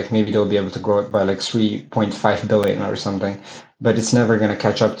incremental, right? Like maybe they'll be able to grow it by like 3.5 billion or something, but it's never going to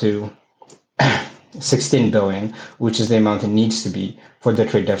catch up to 16 billion, which is the amount it needs to be for the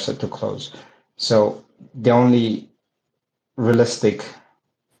trade deficit to close. So the only realistic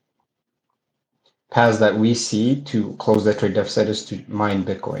paths that we see to close the trade deficit is to mine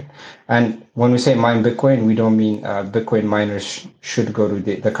Bitcoin. And when we say mine Bitcoin, we don't mean Bitcoin miners should go to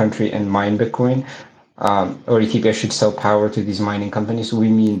the country and mine Bitcoin, or Ethiopia should sell power to these mining companies. We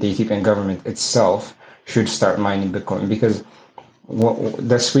mean the Ethiopian government itself should start mining Bitcoin, because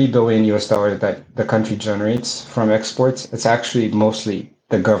the $3 billion that the country generates from exports, it's actually mostly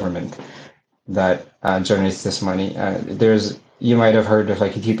the government that generates this money. You might have heard of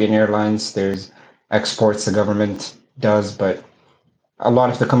like Ethiopian Airlines. There's exports the government does, but a lot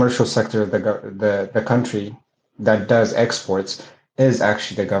of the commercial sector of the country that does exports is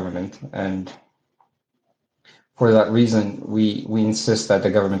actually the government. And for that reason, we insist that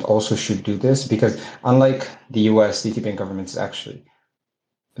the government also should do this, because unlike the US, the Ethiopian government is actually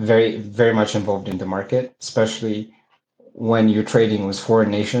very, very much involved in the market, especially when you're trading with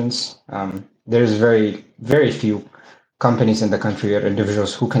foreign nations. There's very, very few companies in the country or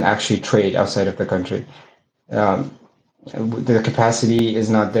individuals who can actually trade outside of the country. The capacity is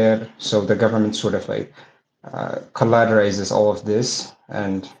not there, so the government sort of like collateralizes all of this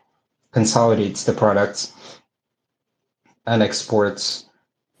and consolidates the products and exports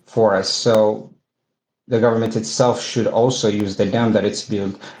for us. So the government itself should also use the dam that it's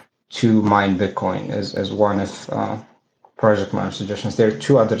built to mine Bitcoin as one of Project Miner suggestions. There are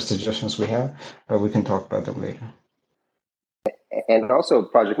two other suggestions we have, but we can talk about them later. And also,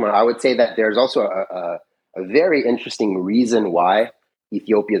 Project Miner, I would say that there's also a very interesting reason why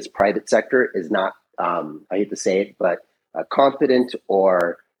Ethiopia's private sector is not, I hate to say it, but confident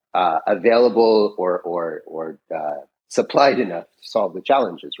or available or supplied enough to solve the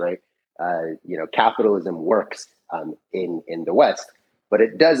challenges, right? Capitalism works in the West, but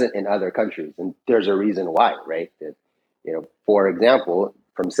it doesn't in other countries. And there's a reason why, right? For example,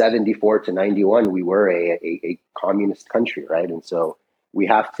 from 74 to 91, we were a communist country, right? And so we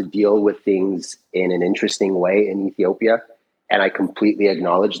have to deal with things in an interesting way in Ethiopia. And I completely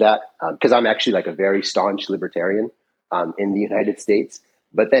acknowledge that, because I'm actually like a very staunch libertarian in the United States.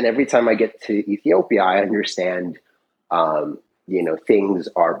 But then every time I get to Ethiopia, I understand, things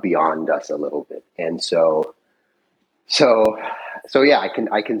are beyond us a little bit. And so yeah,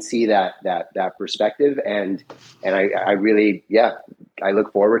 I can see that perspective, and I really, I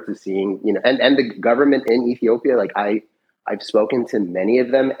look forward to seeing, and the government in Ethiopia, like I've spoken to many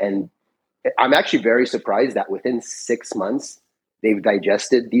of them, and I'm actually very surprised that within 6 months they've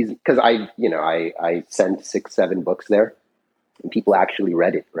digested these, because I sent 6-7 books there and people actually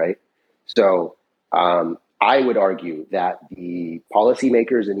read it, right? So I would argue that the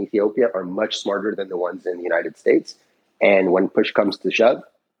policymakers in Ethiopia are much smarter than the ones in the United States. And when push comes to shove,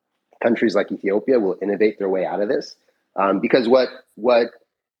 countries like Ethiopia will innovate their way out of this. Because what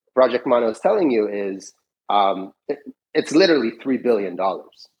Project Mono is telling you is it's literally $3 billion,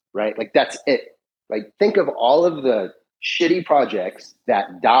 right? Like that's it. Like think of all of the shitty projects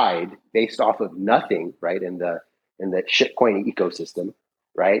that died based off of nothing, right? In the shitcoin ecosystem,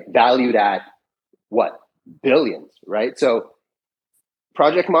 right? Valued at what? billions, right? So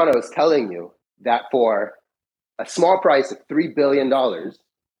Project Mono is telling you that for a small price of $3 billion,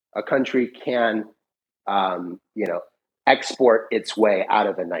 a country can, export its way out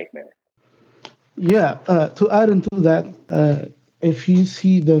of a nightmare. Yeah, to add into that, if you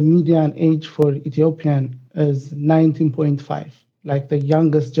see the median age for Ethiopian is 19.5, like the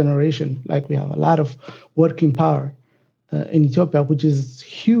youngest generation, like we have a lot of working power in Ethiopia, which is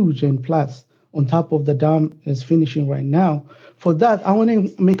huge. And plus, on top of the dam is finishing right now. For that, I want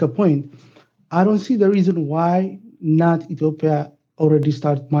to make a point. I don't see the reason why not Ethiopia already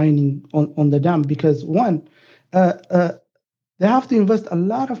start mining on the dam, because one, uh, uh, they have to invest a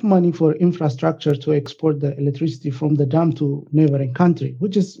lot of money for infrastructure to export the electricity from the dam to neighboring country,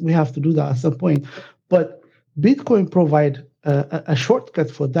 which is we have to do that at some point. But Bitcoin provide a shortcut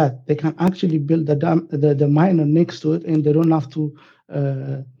for that. They can actually build the dam, the miner next to it, and they don't have to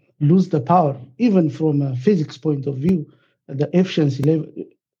lose the power. Even from a physics point of view, the efficiency level,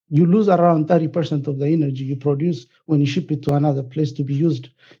 you lose around 30% of the energy you produce when you ship it to another place to be used.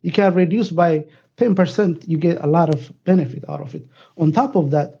 You can reduce by 10%, you get a lot of benefit out of it. On top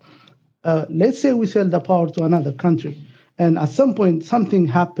of that, let's say we sell the power to another country, and at some point something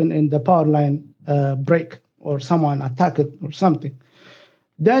happened and the power line break, or someone attack it or something.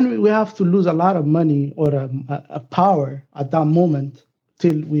 Then we have to lose a lot of money or a power at that moment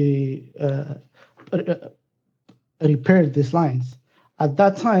till we repair these lines. At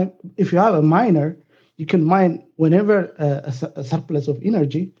that time, if you have a miner, you can mine whenever a surplus of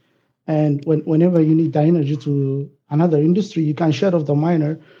energy, and whenever you need the energy to another industry, you can shut off the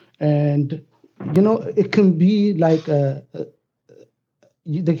miner, and it can be like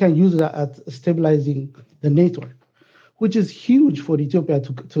they can use that at stabilizing the network, which is huge for Ethiopia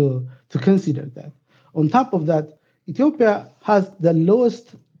to consider that. On top of that, Ethiopia has the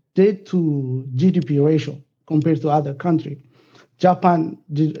lowest debt to GDP ratio compared to other countries. Japan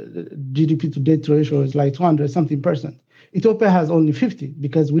GDP to debt ratio is like 200 something percent. Ethiopia has only 50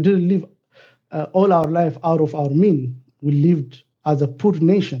 because we didn't live all our life out of our means. We lived as a poor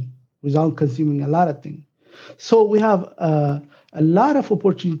nation without consuming a lot of things. So we have a lot of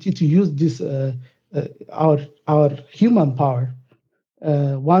opportunity to use this our human power.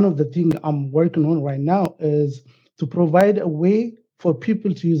 One of the things I'm working on right now is to provide a way for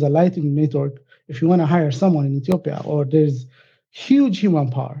people to use a Lightning network if you want to hire someone in Ethiopia, or there's huge human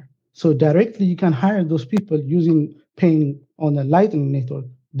power. So directly you can hire those people using paying on a Lightning network,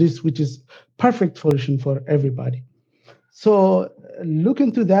 this which is perfect solution for everybody. So look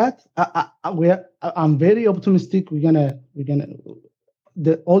into that. I'm very optimistic. We're gonna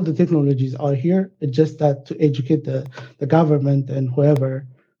all the technologies are here. It's just that to educate the government and whoever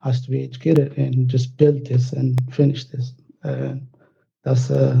has to be educated and just build this and finish this. That's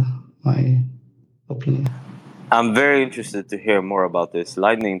my opinion. I'm very interested to hear more about this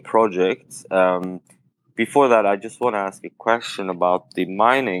Lightning project. Before that, I just want to ask a question about the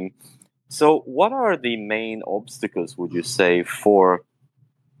mining. So, what are the main obstacles, would you say, for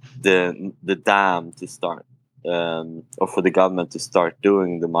the dam to start, or for the government to start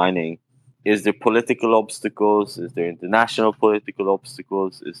doing the mining? Is there political obstacles? Is there international political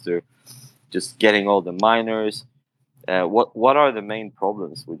obstacles? Is there just getting all the miners? What are the main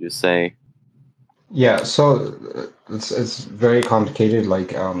problems, would you say? Yeah, so it's very complicated. Like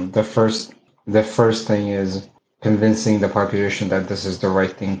the first thing is convincing the population that this is the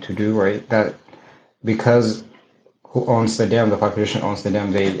right thing to do, right? That because who owns the dam, the population owns the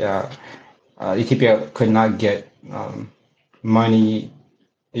dam. Ethiopia could not get money.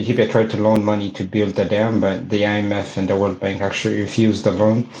 Ethiopia tried to loan money to build the dam, but the IMF and the World Bank actually refused the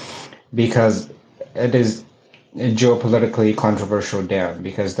loan because it is a geopolitically controversial dam,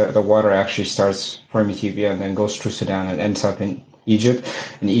 because the water actually starts from Ethiopia and then goes through Sudan and ends up in Egypt.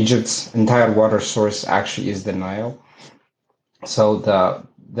 And Egypt's entire water source actually is the Nile. So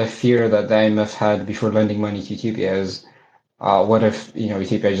the fear that the IMF had before lending money to Ethiopia is, what if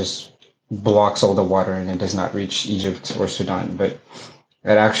Ethiopia just blocks all the water and it does not reach Egypt or Sudan? But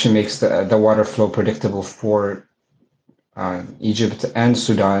it actually makes the water flow predictable for Egypt and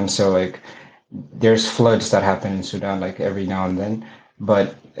Sudan. So like there's floods that happen in Sudan like every now and then.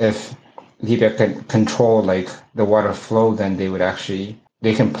 But if Ethiopia can control like the water flow, then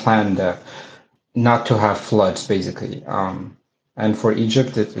they can plan not to have floods basically. And for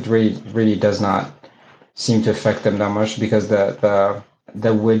Egypt, it really does not seem to affect them that much because the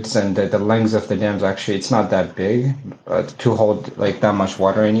widths and the lengths of the dams actually it's not that big to hold like that much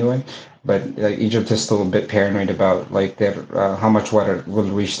water anyway. But like Egypt is still a bit paranoid about like their how much water will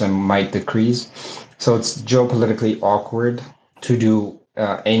reach them might decrease. So it's geopolitically awkward to do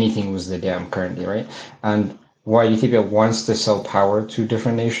anything with the dam currently, right? And while Ethiopia wants to sell power to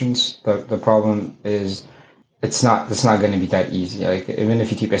different nations, the problem is it's not going to be that easy. Like even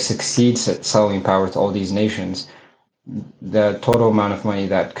if Ethiopia succeeds at selling power to all these nations, the total amount of money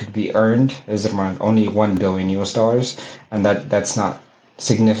that could be earned is around only 1 billion US dollars, and that's not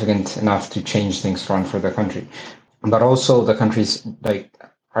significant enough to change things for the country. But also the countries like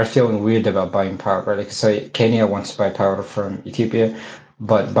are feeling weird about buying power, right? Like say Kenya wants to buy power from Ethiopia,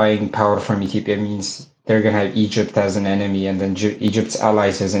 but buying power from Ethiopia means they're gonna have Egypt as an enemy, and then Egypt's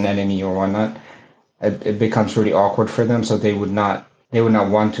allies as an enemy or whatnot. It becomes really awkward for them, so they would not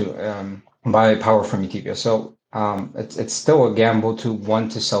want to buy power from Ethiopia. So it's still a gamble to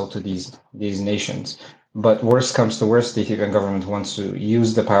want to sell to these nations. But worst comes to worst, the Ethiopian government wants to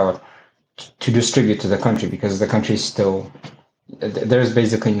use the power to distribute to the country because the country still there's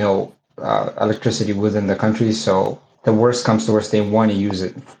basically no electricity within the country. So the worst comes to worst, they want to use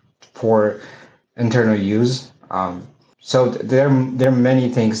it for internal use. So there are many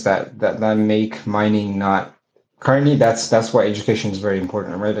things that make mining not currently. That's why education is very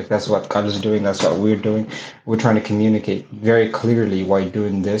important, right? Like that's what God is doing. That's what we're doing. We're trying to communicate very clearly why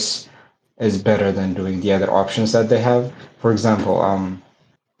doing this is better than doing the other options that they have. For example,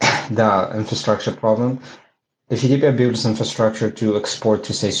 the infrastructure problem. If Ethiopia builds infrastructure to export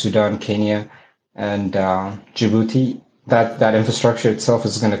to, say, Sudan, Kenya, and Djibouti, that infrastructure itself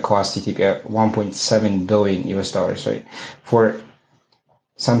is going to cost Ethiopia 1.7 billion US dollars, right? For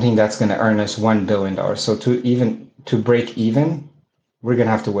something that's going to earn us $1 billion. So to break even, we're going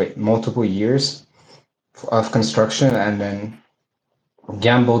to have to wait multiple years of construction and then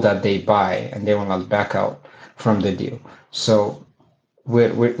gamble that they buy and they will not back out from the deal. So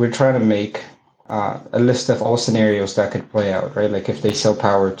we're trying to make a list of all scenarios that could play out, right? Like if they sell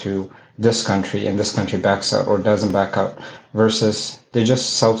power to this country and this country backs out or doesn't back out versus they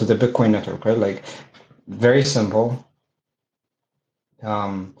just sell to the Bitcoin network, right? Like very simple.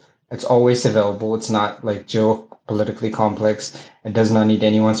 It's always available. It's not like geopolitically complex. It does not need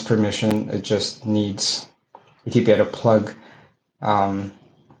anyone's permission. It just needs Ethiopia to plug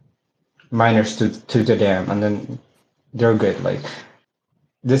miners to the dam and then they're good. Like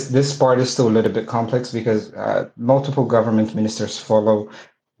this part is still a little bit complex because multiple government ministers follow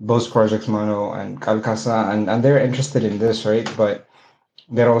both Project Mono and Kalkasa, and they're interested in this, right? But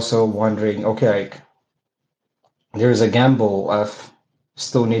they're also wondering, okay, like there's a gamble of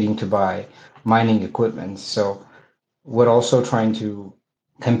still needing to buy mining equipment. So we're also trying to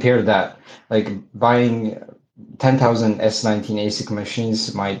compare that, like buying 10,000 S19 ASIC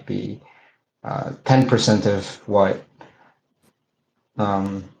machines might be 10% of what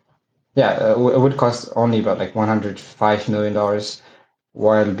it would cost only about like $105 million,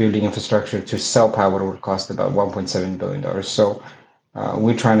 while building infrastructure to sell power would cost about $1.7 billion. So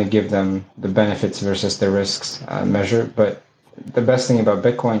we're trying to give them the benefits versus the risks measure. But the best thing about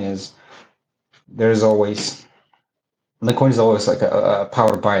Bitcoin is Bitcoin is always like a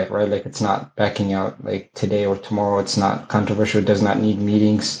power by it, right? Like it's not backing out like today or tomorrow. It's not controversial. It does not need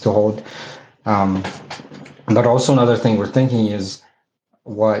meetings to hold. But also another thing we're thinking is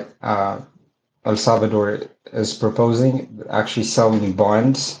what El Salvador is proposing, actually selling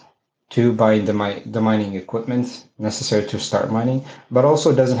bonds to buy the mining equipment necessary to start mining, but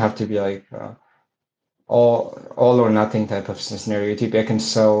also it doesn't have to be like all or nothing type of scenario. Ethiopia can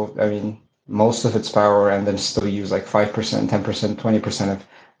sell, I mean, most of its power and then still use like 5%, 10%, 20% of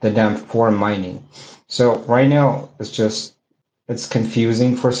the dam for mining. So right now it's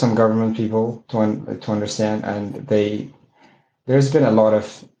confusing for some government people to understand, and there's been a lot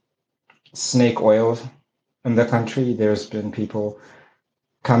of snake oil in the country. There's been people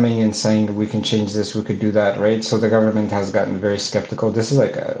coming and saying we can change this, we could do that, right? So the government has gotten very skeptical. This is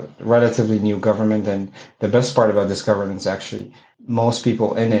like a relatively new government, and the best part about this government is actually most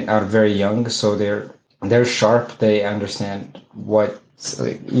people in it are very young, so they're sharp. They understand what,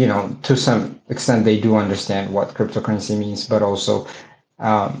 you know, to some extent they do understand what cryptocurrency means, but also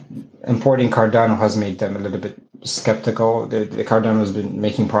importing Cardano has made them a little bit skeptical. The Cardano has been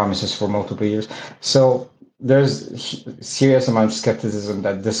making promises for multiple years, so there's serious amount of skepticism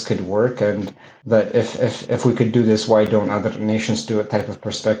that this could work, and that if we could do this, why don't other nations do it? Type of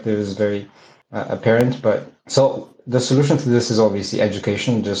perspective is very apparent. But so the solution to this is obviously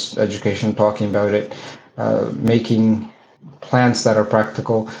education, just education, talking about it, making plans that are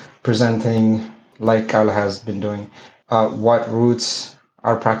practical, presenting like Al has been doing, what routes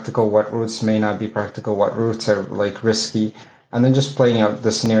are practical, what routes may not be practical, what routes are like risky, and then just playing out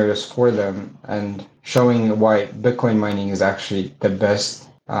the scenarios for them and showing why Bitcoin mining is actually the best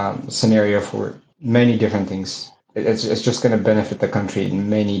scenario for many different things. it's just going to benefit the country in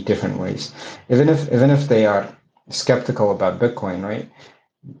many different ways. Even if they are skeptical about Bitcoin, right?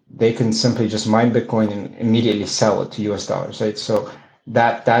 They can simply just mine Bitcoin and immediately sell it to US dollars, right? So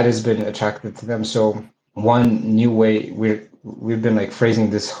that has been attractive to them. So one new way we've been like phrasing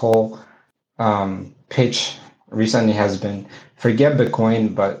this whole pitch recently has been forget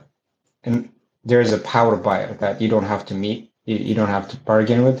Bitcoin, but there's a power buyer that you don't have to meet, you don't have to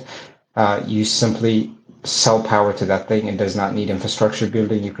bargain with. You simply sell power to that thing. It does not need infrastructure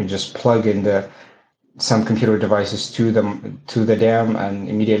building. You can just plug in some computer devices to the dam, and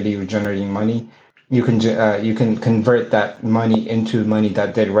immediately you're generating money. You can convert that money into money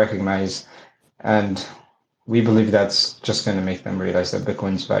that they recognize, and we believe that's just going to make them realize that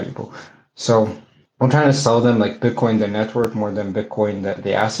Bitcoin is valuable. So I'm trying to sell them like Bitcoin the network more than Bitcoin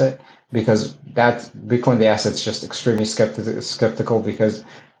the asset, because that Bitcoin the asset is just extremely skeptical because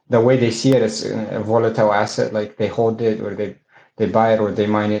the way they see it, it's a volatile asset. Like they hold it or they buy it or they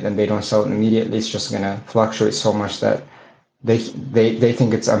mine it and they don't sell it immediately. It's just going to fluctuate so much that they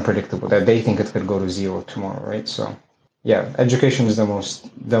think it's unpredictable, that they think it could go to zero tomorrow, right? So yeah, education is the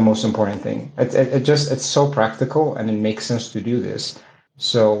most important thing. It's so practical and it makes sense to do this.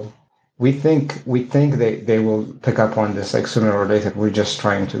 So we think they will pick up on this like sooner or later. We're just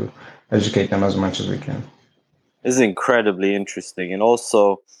trying to educate them as much as we can. This is incredibly interesting, and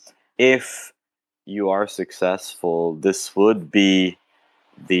also if you are successful, this would be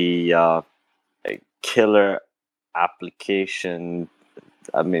the killer application.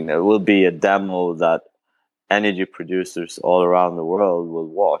 I mean, it will be a demo that energy producers all around the world will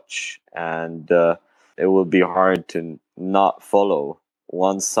watch, and it will be hard to not follow.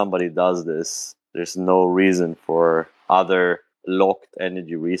 Once somebody does this, there's no reason for other locked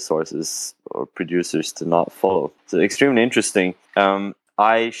energy resources or producers to not follow. So extremely interesting.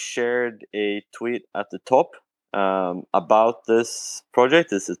 I shared a tweet at the top about this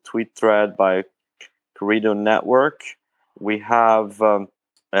project. It's a tweet thread by Corridor Network. We have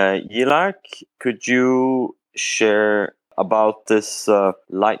Yilak. Could you share about this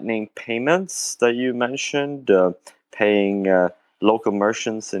lightning payments that you mentioned, paying local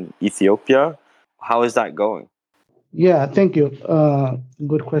merchants in Ethiopia? How is that going? Yeah, thank you.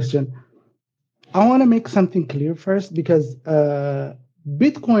 Good question. I want to make something clear first, because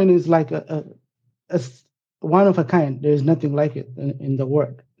Bitcoin is like a one of a kind. There's nothing like it in the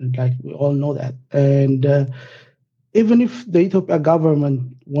world. Like we all know that. And even if the Ethiopia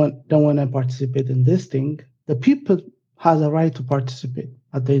government don't want to participate in this thing, the people has a right to participate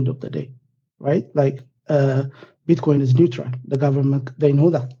at the end of the day, right? Like Bitcoin is neutral. The government, they know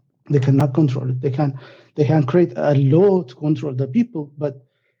that. They cannot control it. They can create a law to control the people, but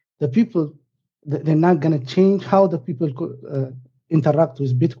the people, they're not going to change how the people interact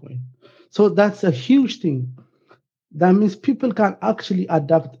with Bitcoin. So that's a huge thing. That means people can actually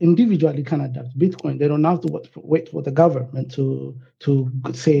individually can adapt Bitcoin. They don't have to wait for the government to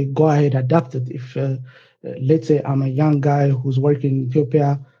say, go ahead, adapt it. If, let's say I'm a young guy who's working in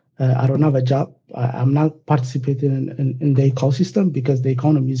Ethiopia, I don't have a job, I'm not participating in the ecosystem because the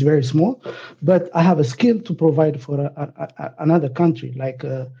economy is very small, but I have a skill to provide for another country. Like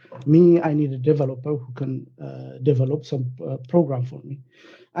me, I need a developer who can develop some program for me.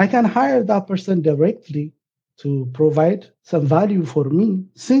 I can hire that person directly to provide some value for me.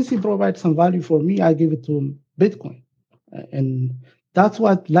 Since he provides some value for me, I give it to him Bitcoin. And that's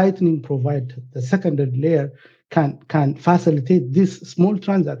what Lightning provides. The secondary layer can facilitate this small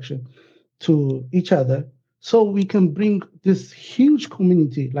transaction to each other, so we can bring this huge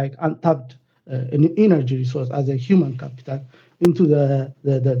community, like untapped energy resource as a human capital, into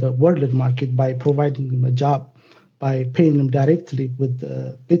the world market by providing them a job, by paying them directly with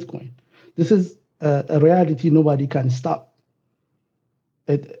Bitcoin. This is a reality nobody can stop.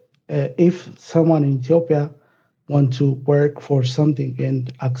 If someone in Ethiopia want to work for something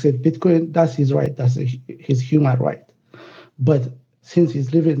and accept Bitcoin, that's his right. That's his human right. But since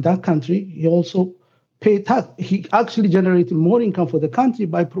he's living in that country, he also pay tax. He actually generated more income for the country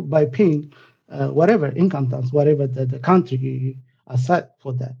by paying whatever income tax, whatever the country aside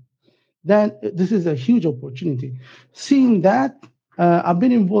for that. Then this is a huge opportunity. Seeing that, I've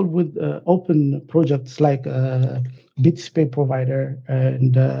been involved with open projects like Bitspay provider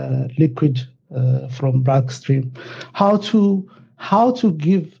and Liquid from Blackstream. How to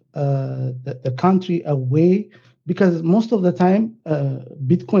give the country a way, because most of the time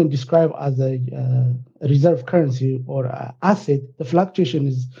Bitcoin described as a reserve currency or asset, the fluctuation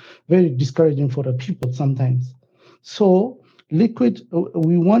is very discouraging for the people sometimes. So Liquid,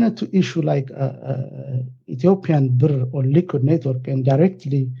 we wanted to issue like Ethiopian birr or Liquid network and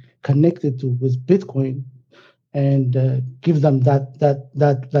directly connected with Bitcoin, and give them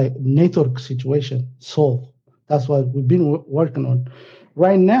that like network situation solved. That's what we've been working on.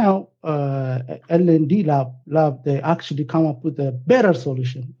 Right now, L&D lab they actually come up with a better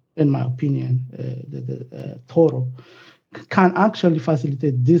solution, in my opinion. The Toro can actually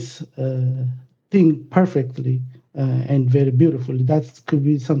facilitate this thing perfectly and very beautifully. That could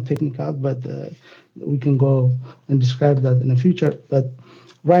be some technical, but we can go and describe that in the future. But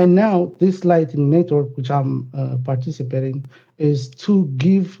right now, this Lightning Network, which I'm participating, is to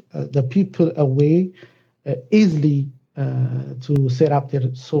give the people a way easily to set up their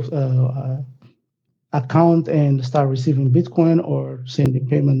account and start receiving Bitcoin or sending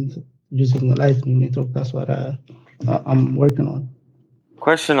payments using the Lightning Network. That's what I'm working on.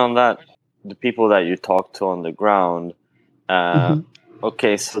 Question on that: the people that you talk to on the ground,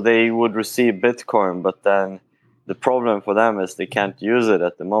 okay, so they would receive Bitcoin, but then the problem for them is they can't use it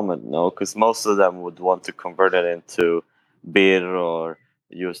at the moment, no? Because most of them would want to convert it into BIR or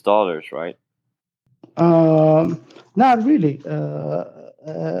US dollars, right? Not really,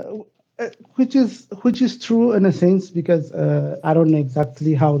 which is true in a sense, because I don't know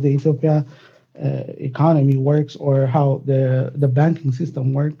exactly how the Ethiopia economy works or how the banking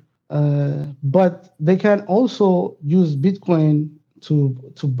system works. But they can also use Bitcoin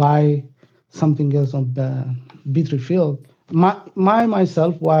to buy something else on the Bitrefill.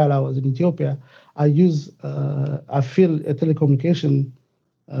 Myself, while I was in Ethiopia, I fill a telecommunication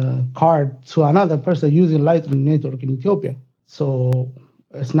card to another person using Lightning Network in Ethiopia. So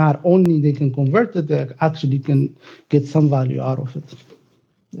it's not only they can convert it, they actually can get some value out of it.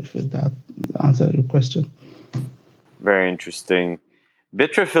 If that answers your question. Very interesting.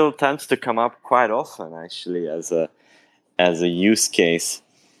 Bitrefill tends to come up quite often, actually, as a use case.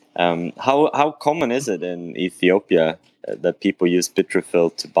 How common is it in Ethiopia that people use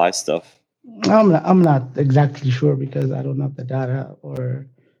Bitrefill to buy stuff? I'm not exactly sure because I don't have the data,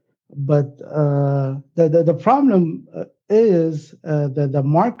 but the problem is the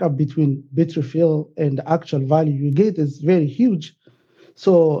markup between Bitrefill and the actual value you get is very huge.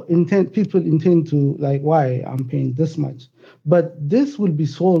 So people intend to like, why I'm paying this much, but this will be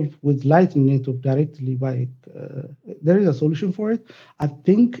solved with Lightning Network directly by. There is a solution for it. I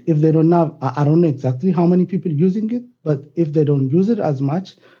think if they don't have, I don't know exactly how many people using it, but if they don't use it as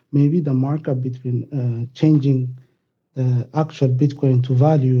much, maybe the markup between changing the actual Bitcoin to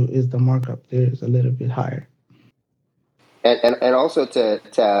value is the markup there is a little bit higher. And also to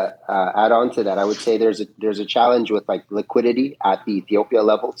add on to that, I would say there's a challenge with like liquidity at the Ethiopia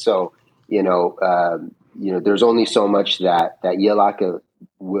level. So there's only so much that Yelaka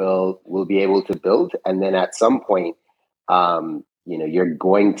will be able to build, and then at some point, you're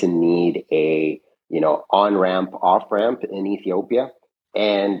going to need a on ramp, off ramp in Ethiopia,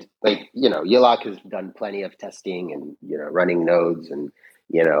 and like Yelaka has done plenty of testing and running nodes and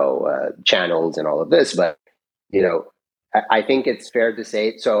channels and all of this, but I think it's fair to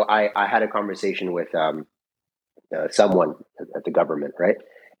say. So I had a conversation with someone at the government, right?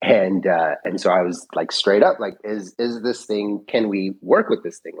 And so I was like straight up, like, is this thing? Can we work with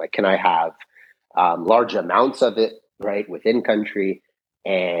this thing? Like, can I have large amounts of it, right, within country?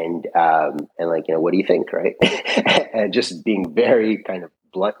 And like, what do you think, right? And just being very kind of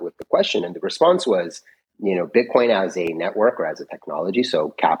blunt with the question, and the response was, Bitcoin as a network or as a technology, so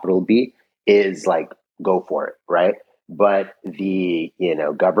capital B, is like, go for it, right? But the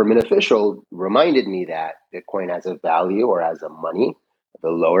government official reminded me that Bitcoin as a value or as a money, the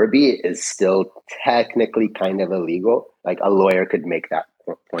lower B, is still technically kind of illegal. Like a lawyer could make that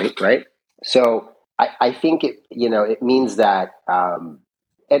point, right? So I think it means that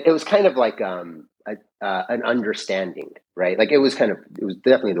it was kind of like an understanding, right? Like it was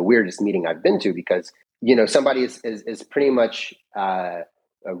definitely the weirdest meeting I've been to, because somebody is pretty much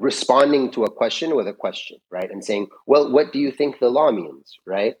responding to a question with a question, right? And saying, well, what do you think the law means,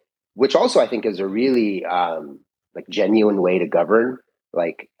 right? Which also I think is a really like genuine way to govern.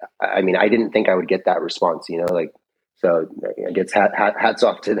 Like, I mean, I didn't think I would get that response, like, so I guess hats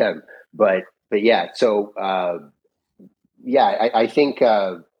off to them. But yeah, so I think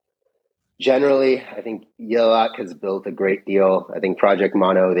generally, I think Yelak has built a great deal. I think Project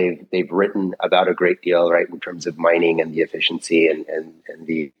Mono, they've written about a great deal, right, in terms of mining and the efficiency and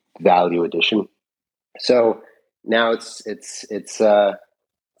the value addition. So now it's a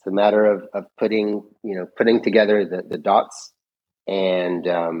matter of putting together the dots and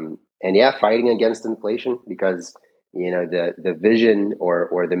fighting against inflation, because the vision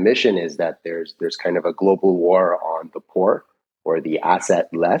or the mission is that there's kind of a global war on the poor or the asset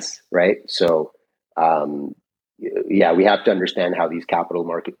less, right? So we have to understand how these capital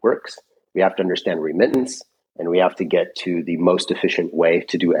market works. We have to understand remittance. and we have to get to the most efficient way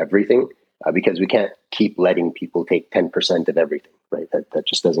to do everything, because we can't keep letting people take 10% of everything, right? That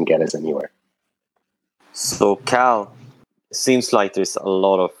just doesn't get us anywhere. So, Cal, it seems like there's a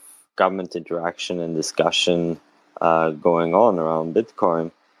lot of government interaction and discussion going on around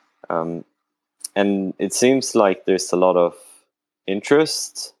Bitcoin. And it seems like there's a lot of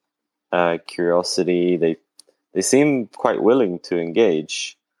interest, curiosity. They seem quite willing to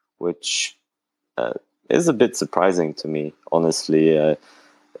engage, which is a bit surprising to me, honestly.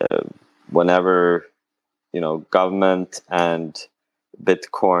 Whenever government and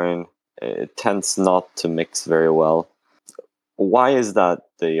Bitcoin, it tends not to mix very well. Why is that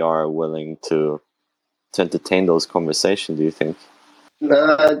they are willing to entertain those conversations, do you think?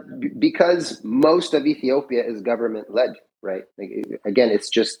 Because most of Ethiopia is government led, right? Again,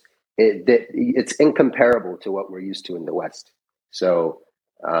 it's incomparable to what we're used to in the West. So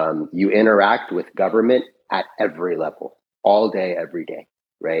you interact with government at every level, all day, every day,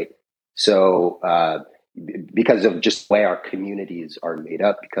 right? So because of just the way our communities are made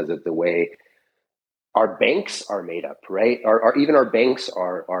up, because of the way our banks are made up, right? Even our banks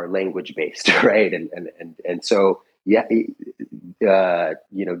are language based, right? And so yeah,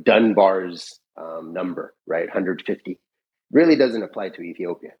 Dunbar's number, right, 150, really doesn't apply to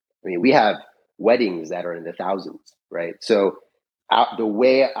Ethiopia. I mean, we have weddings that are in the thousands, right? So the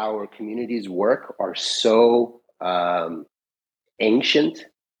way our communities work are so ancient,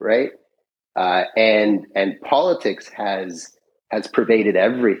 right? And politics has pervaded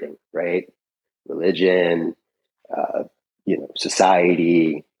everything, right? Religion,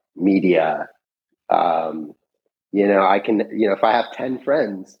 society, media. I can, if I have 10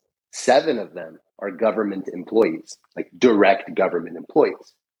 friends, 7 of them are government employees, like direct government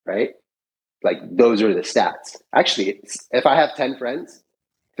employees, right? Like those are the stats. Actually, if I have 10 friends,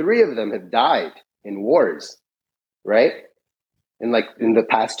 3 of them have died in wars, right? In the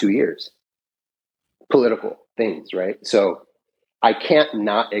past 2 years, political things, right? So I can't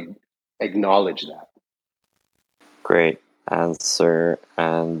not acknowledge that. Great answer.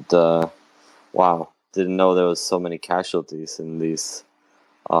 And wow, didn't know there was so many casualties in these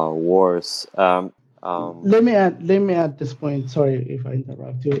wars. Let me add this point. Sorry if I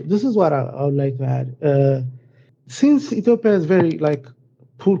interrupt you. This is what I would like to add. Since Ethiopia is very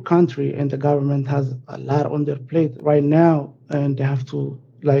poor country and the government has a lot on their plate right now, and they have to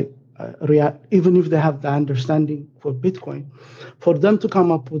react, even if they have the understanding for Bitcoin, for them to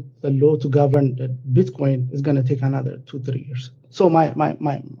come up with the law to govern the Bitcoin is going to take another 2-3 years. So my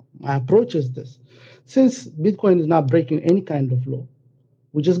approach is this: since Bitcoin is not breaking any kind of law,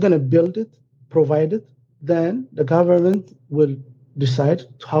 we're just going to build it, provide it, then the government will decide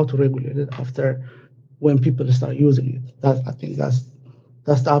how to regulate it after, when people start using it. I think that's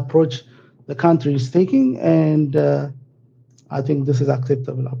the approach the country is taking, and I think this is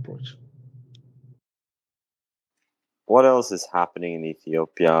acceptable approach. What else is happening in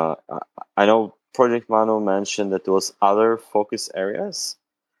Ethiopia? I know Project Mano mentioned that there was other focus areas.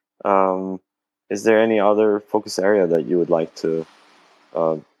 Is there any other focus area that you would like to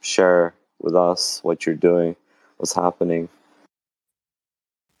share with us? What you're doing, what's happening?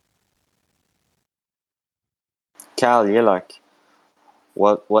 Cal, Yelak,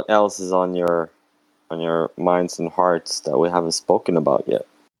 what else is on your minds and hearts that we haven't spoken about yet?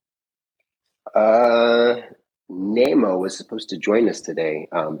 Nemo was supposed to join us today,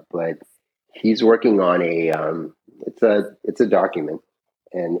 but he's working on it's a document,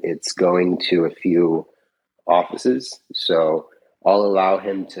 and it's going to a few offices. So I'll allow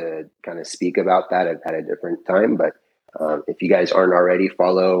him to kind of speak about that at a different time. But if you guys aren't already,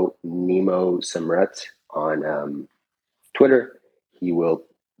 follow Nemo Samret on Twitter. He will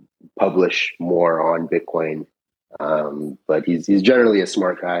publish more on Bitcoin, but he's generally a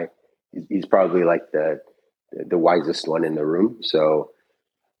smart guy. He's probably like the wisest one in the room. So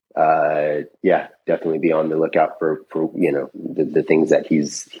definitely be on the lookout for the things that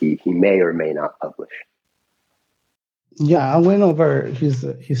he may or may not publish. Yeah, I went over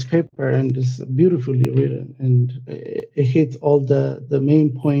his paper, and it's beautifully written, and it hits all the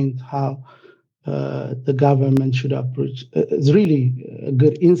main point how the government should approach. It's really a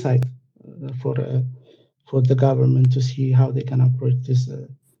good insight for the government to see how they can approach this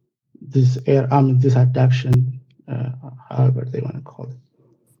adoption, however they want to call it.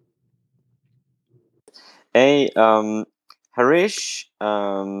 Hey, Harish,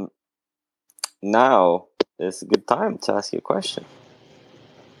 now is a good time to ask you a question.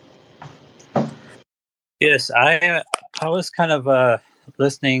 Yes, I was kind of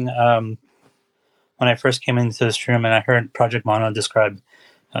listening when I first came into this room, and I heard Project Mono describe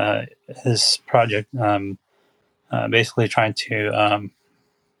his project. basically trying to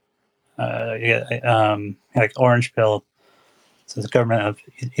like orange pill to the government of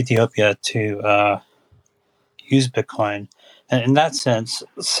Ethiopia to use Bitcoin. And in that sense,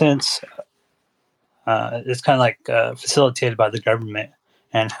 since it's kind of like facilitated by the government,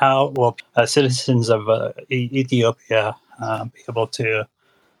 and how will citizens of Ethiopia be able to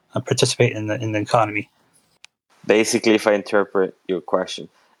participate in the economy? Basically, if I interpret your question,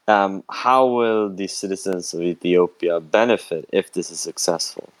 how will the citizens of Ethiopia benefit if this is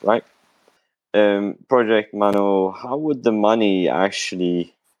successful, right? Project Mano, how would the money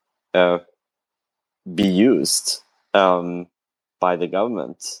actually be used by the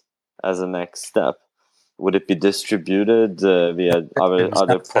government as a next step? Would it be distributed via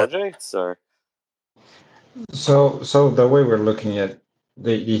other projects, or? So the way we're looking at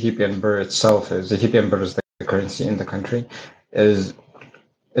the Ethiopian birr itself is the Ethiopian birr is the currency in the country, is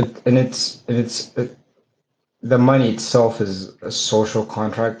the money itself is a social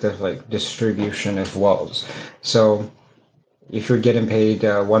contract of like distribution of wealth. So if you're getting paid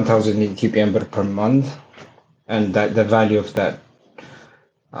 1,000 Ethiopian birr per month, and that the value of that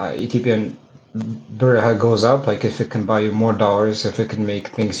Ethiopian birr goes up, like if it can buy you more dollars, if it can make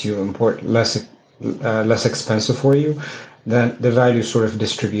things you import less expensive for you, then the value is sort of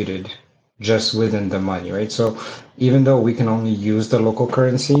distributed just within the money, right? So even though we can only use the local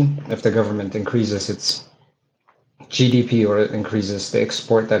currency, if the government increases its GDP or it increases the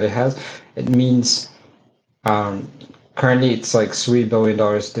export that it has, it means currently it's like $3 billion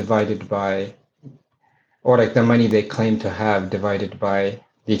divided by, or like the money they claim to have divided by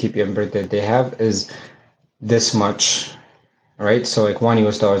the Ethiopian birr that they have is this much, right? So like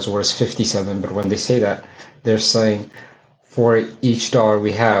 $1 is worth 57, but when they say that, they're saying for each dollar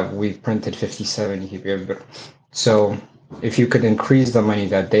we have, we've printed 57 Ethiopian birr. So if you could increase the money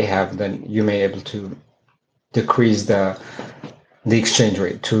that they have, then you may able to decrease the exchange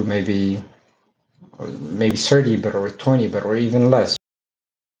rate to maybe 30 but or 20 but or even less,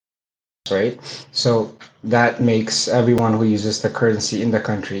 right? So that makes everyone who uses the currency in the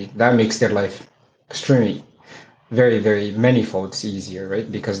country, that makes their life extremely very, very many folds easier, right?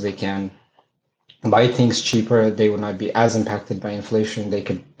 Because they can buy things cheaper, they will not be as impacted by inflation, they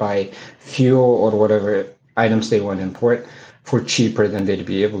could buy fuel or whatever items they want to import for cheaper than they'd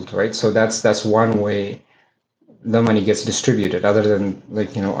be able to, right? So that's one way the money gets distributed, other than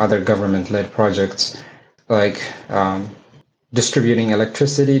like, you know, other government-led projects like distributing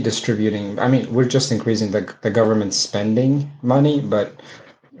electricity, I mean, we're just increasing the government spending money, but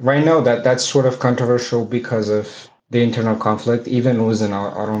right now that's sort of controversial because of the internal conflict. Even within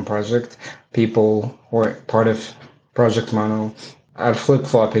our own project, people who are part of Project Mono are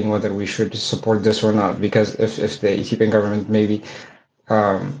flip-flopping whether we should support this or not, because if the Ethiopian government maybe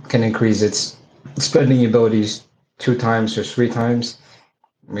can increase its spending abilities 2 times or 3 times,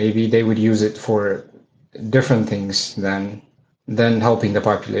 maybe they would use it for different things than helping the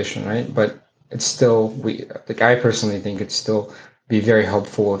population, right? But it's still, I personally think it's still be very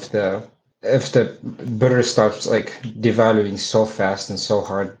helpful if the birr stops like devaluing so fast and so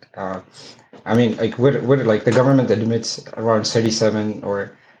hard. I mean, like what like the government admits around 37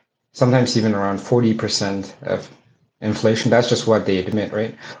 or sometimes even around 40% of inflation. That's just what they admit,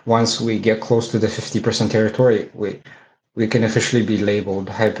 right? Once we get close to the 50% territory, we can officially be labeled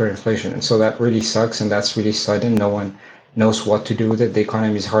hyperinflation. And so that really sucks, and that's really sudden. No one knows what to do with it. The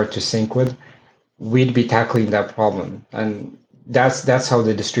economy is hard to sync with. We'd be tackling that problem. And that's how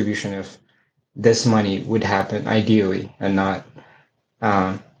the distribution of this money would happen ideally, and not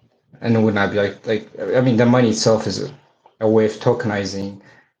and it would not be like I mean, the money itself is a way of tokenizing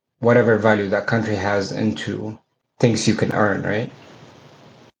whatever value that country has into things you can earn, right?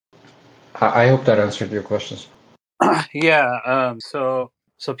 I hope that answered your questions. Yeah. So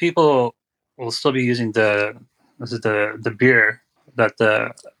people will still be using the beer that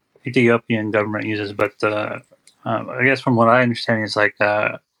the Ethiopian government uses, but I guess from what I understand, it's like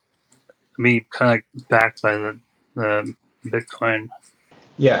be kind of like backed by the Bitcoin.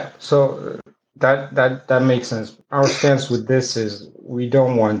 Yeah. So that makes sense. Our stance with this is we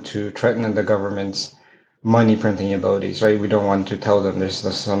don't want to threaten the government's money printing abilities, right? We don't want to tell them this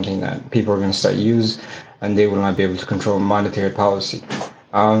is something that people are going to start use and they will not be able to control monetary policy.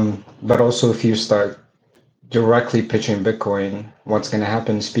 But also, if you start directly pitching Bitcoin, what's going to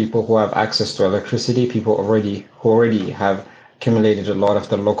happen is people who have access to electricity, people who already have accumulated a lot of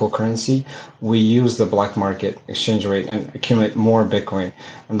the local currency, we use the black market exchange rate and accumulate more Bitcoin.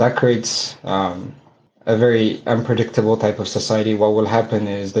 And that creates a very unpredictable type of society. What will happen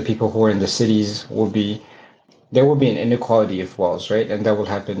is the people who are in the cities there will be an inequality of wealth, right? And that will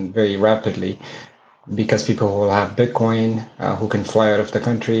happen very rapidly. because people will have Bitcoin, who can fly out of the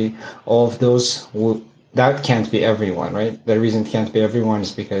country. All of those will, that can't be everyone, right? The reason it can't be everyone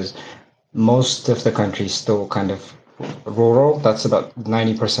is because most of the country is still kind of rural. That's about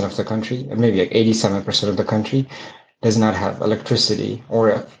 90% of the country, and maybe like 87% of the country does not have electricity or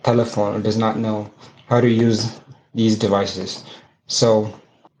a telephone, or does not know how to use these devices. So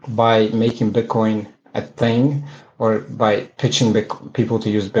by making Bitcoin a thing, or by pitching people to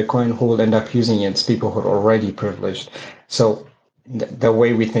use Bitcoin, who will end up using it is people who are already privileged. So the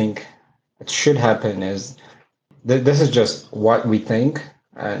way we think it should happen is this is just what we think.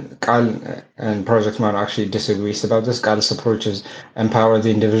 And Gal and Project Man actually disagrees about this. Gal's approach is empower the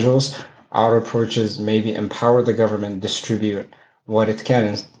individuals. Our approach is maybe empower the government, distribute what it can,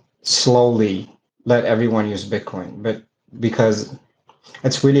 and slowly let everyone use Bitcoin. But because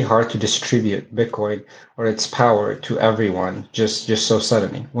it's really hard to distribute Bitcoin or its power to everyone just so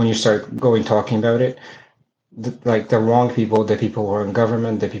suddenly. When you start talking about it, like the wrong people, the people who are in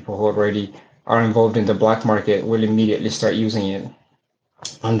government, the people who already are involved in the black market will immediately start using it.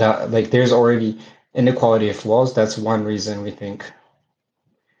 And like there's already inequality of laws. That's one reason we think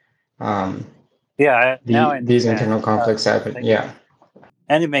Now I these understand. internal conflicts happen. Yeah.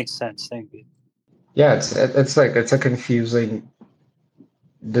 And it makes sense. Thank you. Yeah, it's like it's a confusing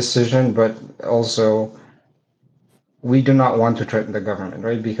decision, but also we do not want to threaten the government,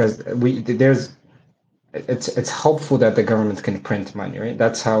 right? Because it's helpful that the government can print money, right?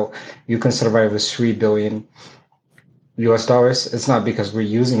 That's how you can survive with 3 billion US dollars. It's not because we're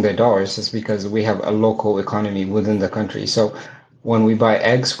using the dollars, it's because we have a local economy within the country. So when we buy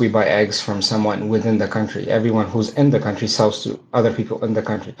eggs, we buy eggs from someone within the country. Everyone who's in the country sells to other people in the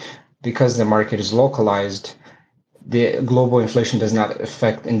country. Because the market is localized, the global inflation does not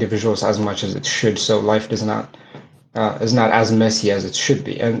affect individuals as much as it should. So life is not as messy as it should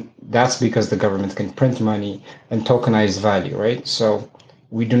be. And that's because the government can print money and tokenize value, right? So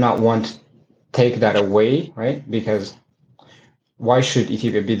we do not want to take that away, right? Because why should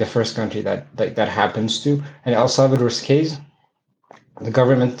Ethiopia be the first country that happens to? In El Salvador's case, the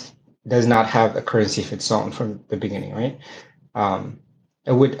government does not have a currency of its own from the beginning, right?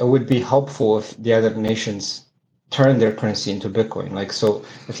 It would be helpful if the other nations turn their currency into Bitcoin. Like, so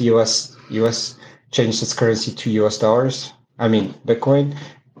if US changed its currency to US dollars, Bitcoin,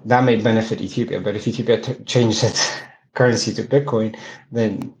 that may benefit Ethiopia. But if Ethiopia changed its currency to Bitcoin,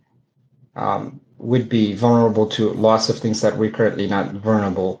 then would be vulnerable to lots of things that we're currently not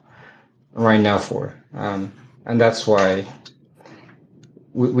vulnerable right now for. And that's why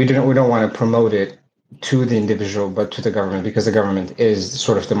we don't want to promote it to the individual, but to the government, because the government is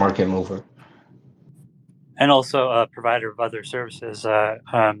sort of the market mover. And also a provider of other services.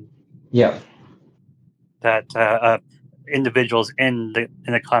 Yeah. That individuals in the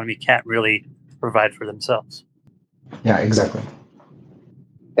economy can't really provide for themselves. Yeah, exactly.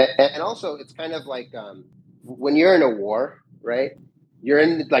 And also, it's kind of like when you're in a war, right? You're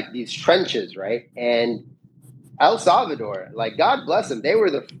in like these trenches, right? And El Salvador, like God bless them, they were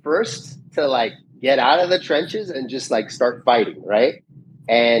the first to like get out of the trenches and just like start fighting, right?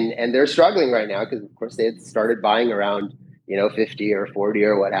 And they're struggling right now because of course they had started buying around 50 or 40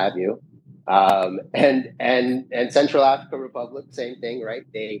 or what have you. And Central African Republic, same thing, right?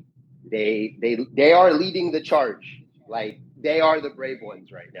 They are leading the charge. Like they are the brave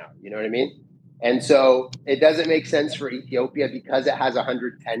ones right now. You know what I mean? And so it doesn't make sense for Ethiopia because it has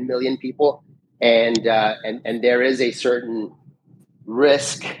 110 million people, and there is a certain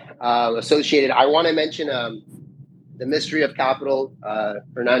risk associated. I want to mention the mystery of capital,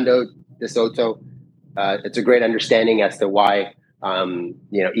 Fernando de Soto. It's a great understanding as to why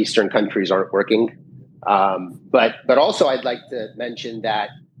Eastern countries aren't working. But also I'd like to mention that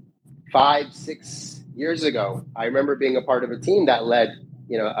 5-6 years ago, I remember being a part of a team that led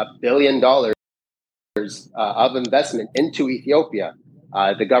 $1 billion of investment into Ethiopia.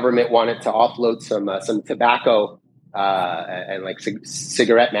 The government wanted to offload some tobacco and like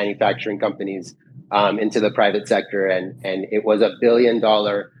cigarette manufacturing companies into the private sector, and it was $1 billion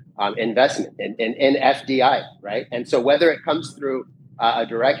investment in FDI, right? And so whether it comes through a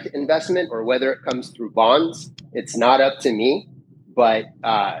direct investment or whether it comes through bonds, it's not up to me. But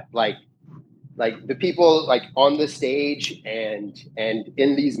like the people like on the stage and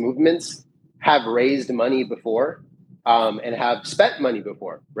in these movements have raised money before and have spent money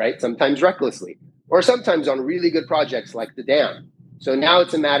before, right? Sometimes recklessly, or sometimes on really good projects like the dam. So now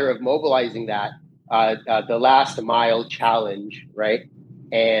it's a matter of mobilizing that, the last mile challenge, right?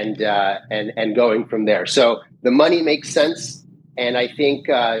 And going from there. So the money makes sense. And I think,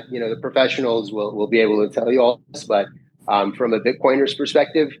 the professionals will be able to tell you all this, but from a Bitcoiner's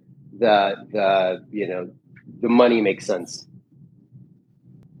perspective, the money makes sense.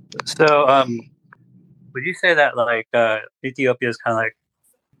 So, would you say that like Ethiopia is kind of like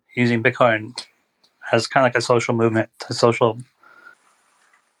using Bitcoin as kind of like a social movement, a social?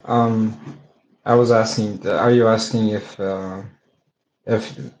 I was asking, are you asking if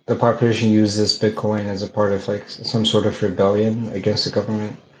the population uses Bitcoin as a part of like some sort of rebellion against the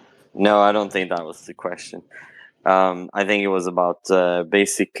government? No, I don't think that was the question. I think it was about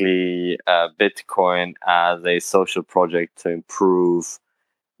basically Bitcoin as a social project to improve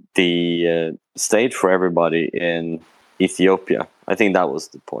the state for everybody in Ethiopia. I think that was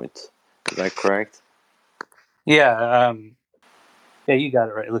the point. Is that correct? Yeah, yeah, you got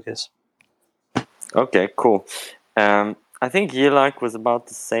it right, Lucas. Okay, cool. I think Yilak was about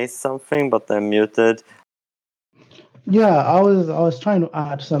to say something, but then muted. Yeah, I was trying to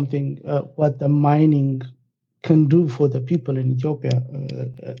add something. What the mining can do for the people in Ethiopia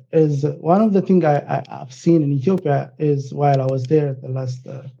is one of the things I've seen in Ethiopia is while I was there the last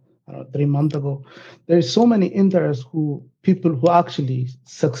 3 months ago. There's so many interests people who actually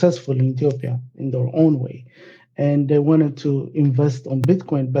successful in Ethiopia in their own way, and they wanted to invest on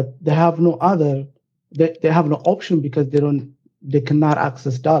Bitcoin, but they have no other. They have no option because they cannot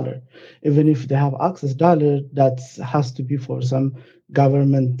access dollar. Even if they have access dollar, that has to be for some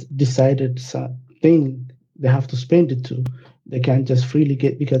government decided thing they have to spend it to. They can't just freely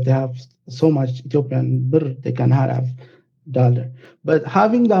get because they have so much Ethiopian birr, they cannot have dollar. But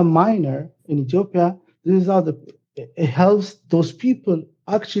having that miner in Ethiopia, it helps those people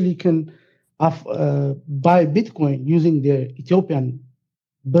actually can buy Bitcoin using their Ethiopian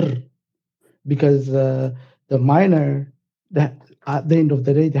birr because the miner that at the end of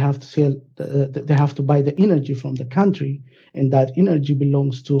the day they have to sell they have to buy the energy from the country, and that energy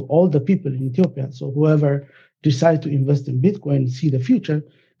belongs to all the people in Ethiopia. So whoever decide to invest in Bitcoin, see the future,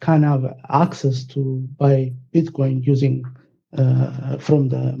 can have access to buy Bitcoin using from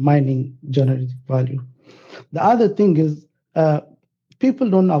the mining generated value. The other thing is people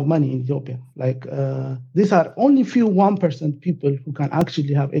don't have money in Ethiopia. Like these are only few 1% people who can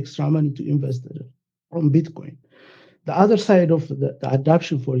actually have extra money to invest from Bitcoin. The other side of the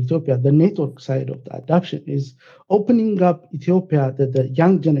adoption for Ethiopia, the network side of the adoption, is opening up Ethiopia, the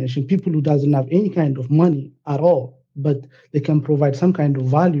young generation, people who doesn't have any kind of money at all, but they can provide some kind of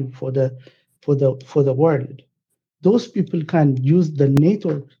value for the world. Those people can use the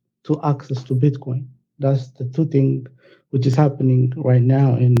network to access to Bitcoin. That's the two things which is happening right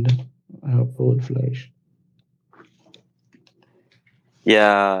now, and I hope it will flourish.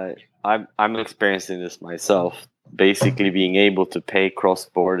 Yeah, I'm experiencing this myself. Basically, being able to pay cross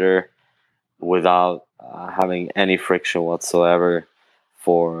border without having any friction whatsoever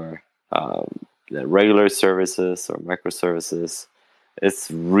for the regular services or microservices.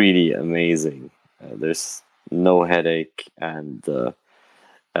 It's really amazing. There's no headache, and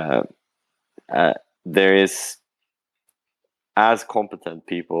there is as competent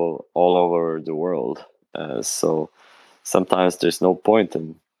people all over the world. So sometimes there's no point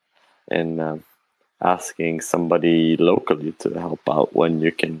in asking somebody locally to help out when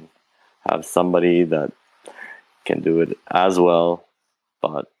you can have somebody that can do it as well,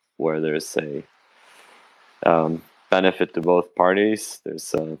 but where there's a benefit to both parties.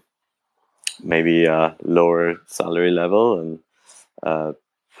 There's maybe a lower salary level, and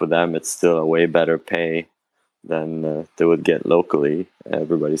for them it's still a way better pay than they would get locally.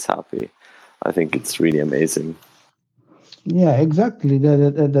 Everybody's happy. I think it's really amazing. Yeah, exactly.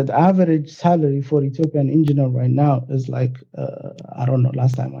 The average salary for Ethiopian engineer right now is like I don't know.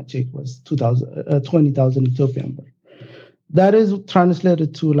 Last time I checked was 20,000 Ethiopian birr. That is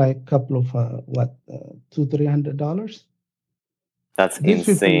translated to like a couple of $200-300. That's These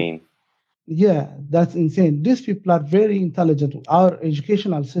people, insane. yeah, that's insane. These people are very intelligent. Our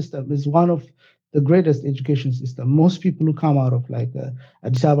educational system is one of the greatest education system. Most people who come out of like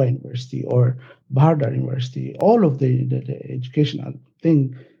Addis Ababa University or Bahardar University, all of the educational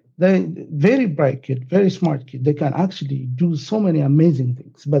thing, they very bright kid, very smart kid. They can actually do so many amazing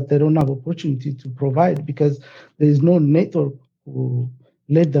things, but they don't have opportunity to provide because there is no network who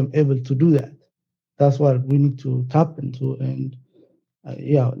let them able to do that. That's what we need to tap into. And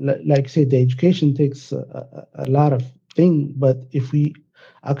like I said, the education takes a lot of things, but if we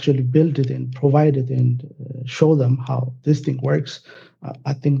actually build it and provide it and show them how this thing works,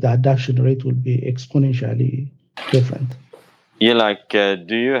 I think the adoption rate will be exponentially different. Yeah,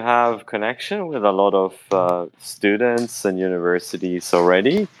 do you have connection with a lot of students and universities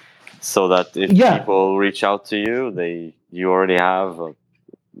already, so that if Yeah, people reach out to you, you already have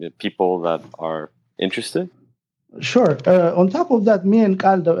people that are interested? Sure. On top of that, me and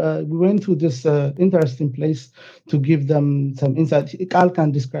Carl, we went to this interesting place to give them some insight. Carl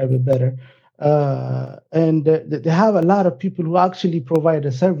can describe it better. And they have a lot of people who actually provide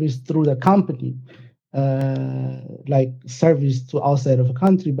a service through the company, like service to outside of a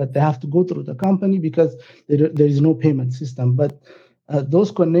country, but they have to go through the company because there is no payment system. But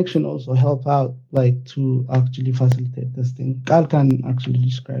those connections also help out, like to actually facilitate this thing. Carl can actually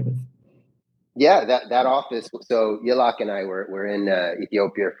describe it. Yeah, that office. So Yilak and I were in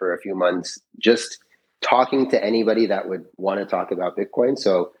Ethiopia for a few months, just talking to anybody that would want to talk about Bitcoin.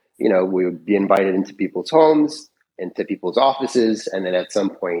 So we would be invited into people's homes, into people's offices, and then at some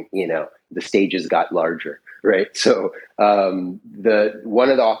point, the stages got larger, right? So the one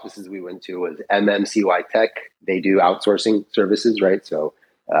of the offices we went to was MMCY Tech. They do outsourcing services, right? So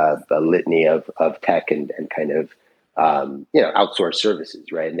a litany of tech and kind of outsourced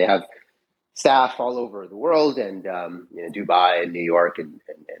services, right? And they have staff all over the world, and Dubai and New York and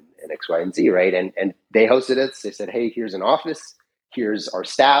X, Y, and Z, right? And they hosted us. They said, "Hey, here's an office. Here's our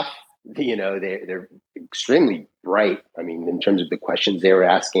staff." They're extremely bright. I mean, in terms of the questions they were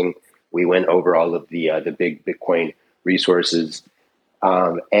asking, we went over all of the big Bitcoin resources,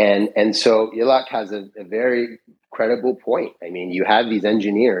 and so Yilak has a very credible point. I mean, you have these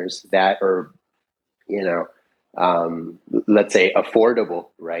engineers that are, let's say affordable,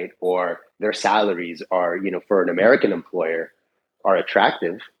 right? Or their salaries are, for an American employer are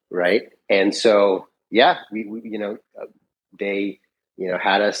attractive, right? And so, yeah, we they,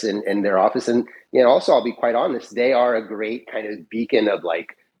 had us in their office. And, also I'll be quite honest, they are a great kind of beacon of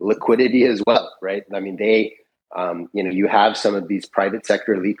like liquidity as well, right? I mean, they, you have some of these private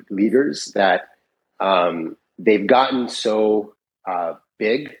sector leaders that they've gotten so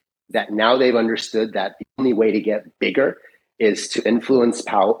big that now they've understood that the only way to get bigger is to influence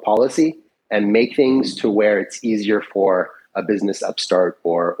policy and make things to where it's easier for a business upstart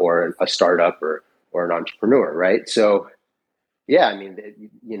or a startup or an entrepreneur, right? So, yeah, I mean,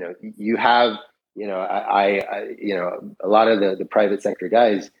 you have, a lot of the private sector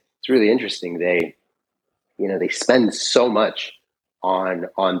guys. It's really interesting. They spend so much on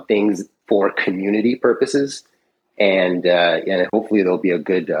things for community purposes, and hopefully there'll be a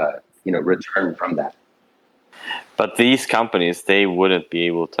good return from that. But these companies, they wouldn't be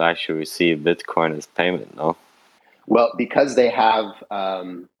able to actually receive Bitcoin as payment, no? Well, because they have,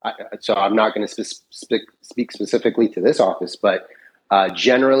 so I'm not going to speak specifically to this office, but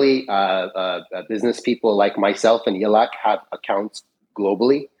generally, business people like myself and Yilak have accounts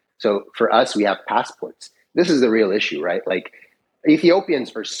globally. So for us, we have passports. This is the real issue, right? Like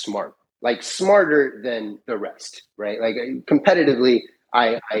Ethiopians are smart, like smarter than the rest, right? Like competitively,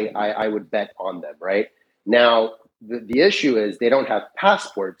 I would bet on them, right? Now, the issue is they don't have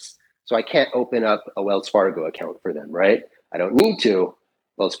passports. So I can't open up a Wells Fargo account for them, right? I don't need to.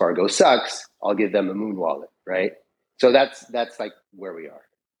 Wells Fargo sucks. I'll give them a Moon wallet, right? So that's like where we are.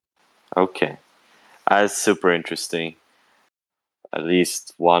 Okay. That's super interesting. At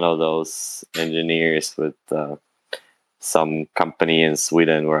least one of those engineers with some company in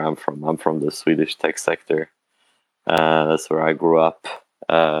Sweden where I'm from. I'm from the Swedish tech sector. That's where I grew up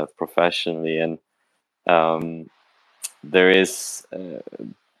professionally. And there is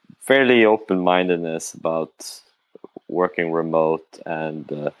fairly open-mindedness about working remote,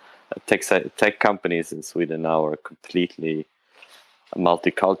 and tech companies in Sweden now are completely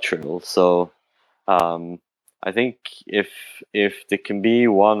multicultural. So I think if there can be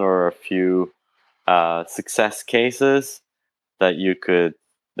one or a few success cases that you could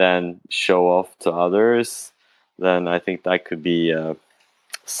then show off to others, then I think that could be a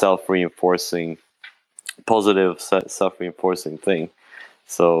self-reinforcing, positive self-reinforcing thing.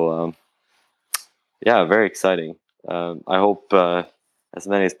 So yeah, very exciting. I hope as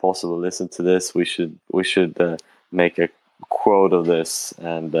many as possible listen to this. We should make a quote of this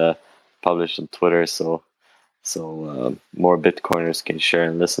and publish on Twitter, so more Bitcoiners can share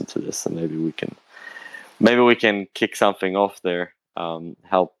and listen to this, and maybe we can kick something off there.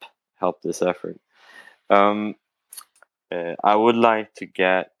 Help this effort. I would like to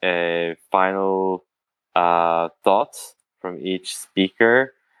get a final thoughts from each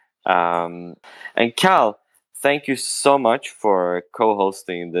speaker. And Cal, thank you so much for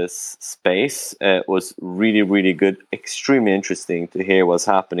co-hosting this space. It was really, really good, extremely interesting to hear what's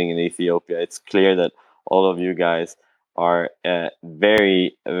happening in Ethiopia. It's clear that all of you guys are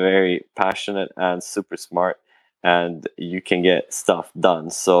very, very passionate and super smart, and you can get stuff done.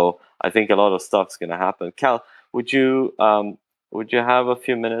 So I think a lot of stuff's going to happen. Cal, would you have a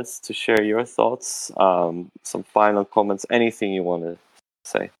few minutes to share your thoughts, some final comments, anything you want to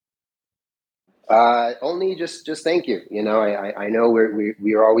say? Only just thank you. I know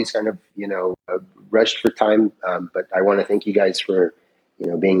we are always kind of rushed for time, but I want to thank you guys for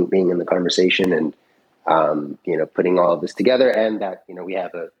being in the conversation and putting all of this together, and that we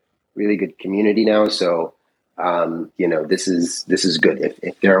have a really good community now. So this is good.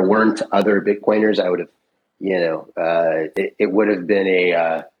 If there weren't other Bitcoiners, I would have it would have been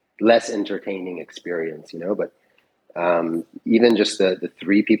a less entertaining experience. But even just the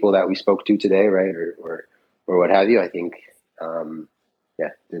three people that we spoke to today, right, or what have you, I think,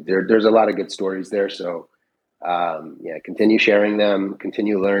 there's a lot of good stories there. So, continue sharing them,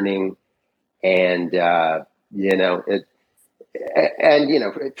 continue learning, and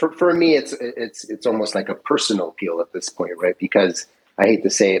for me, it's almost like a personal appeal at this point, right? Because I hate to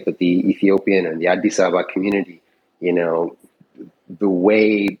say it, but the Ethiopian and the Addis Ababa community, the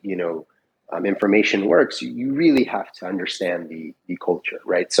way information works, you really have to understand the culture,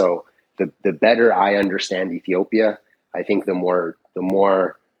 right? So the better I understand Ethiopia, I think the more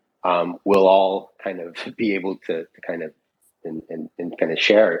we'll all kind of be able to kind of and kind of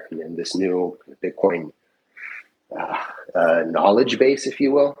share in this new Bitcoin knowledge base, if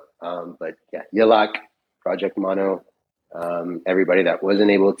you will. But yeah, Yilak, Project Mono, everybody that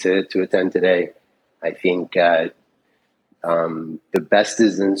wasn't able to attend today, I think the best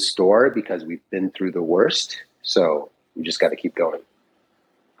is in store because we've been through the worst. So we just got to keep going.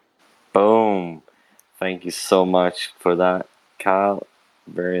 Boom. Thank you so much for that, Kyle.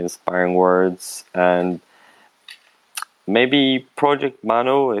 Very inspiring words. And maybe Project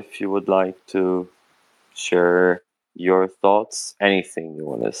Mano, if you would like to share your thoughts, anything you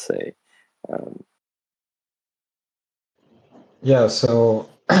want to say. Yeah, so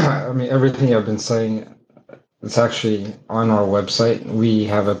I mean, everything I've been saying, it's actually on our website. We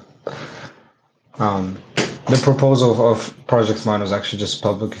have the proposal of Project Mono is actually just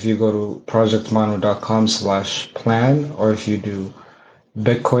public. If you go to projectmono.com/plan, or if you do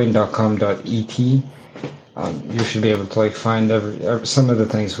bitcoin.com.et, you should be able to find some of the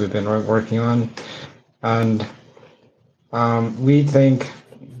things we've been working on. And we think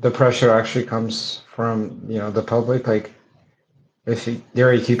the pressure actually comes from the public. If there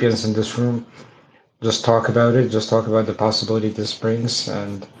are Ethiopians in this room, just talk about it. Just talk about the possibility this brings,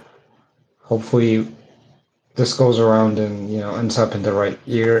 and hopefully this goes around and ends up in the right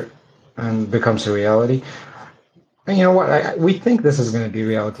ear and becomes a reality. And you know what? We think this is going to be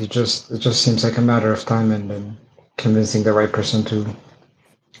reality. It just seems like a matter of time and then convincing the right person to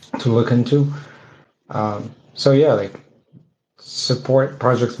look into. So yeah, support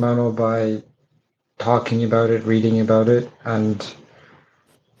Project Mono by talking about it, reading about it, and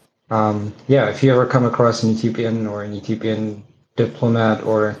if you ever come across an Ethiopian or an Ethiopian diplomat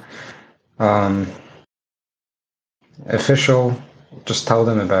or official, just tell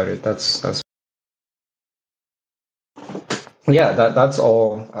them about it. That's that's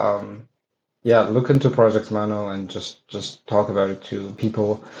all. Look into Project Mono and just talk about it to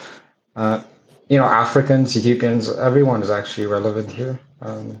people. Africans, Ethiopians, everyone is actually relevant here.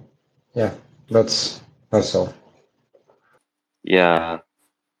 That's all. Yeah,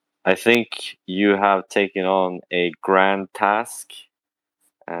 I think you have taken on a grand task,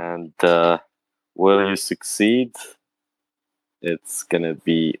 and will you succeed? It's gonna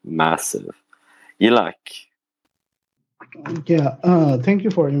be massive. Yilak. Yeah, thank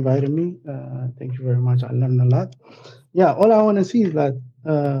you for inviting me. Thank you very much. I learned a lot. Yeah, all I want to see is that,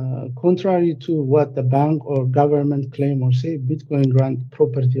 contrary to what the bank or government claim or say, Bitcoin grant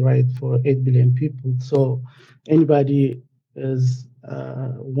property right for 8 billion people. So anybody is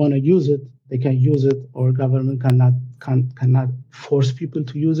want to use it, they can use it, or government cannot force people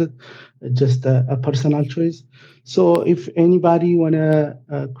to use it. Just a personal choice. So if anybody want to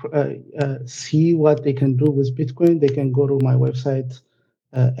see what they can do with Bitcoin, they can go to my website,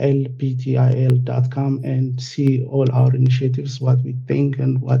 lbtil.com, and see all our initiatives, what we think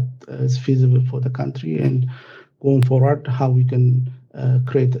and what is feasible for the country, and going forward, how we can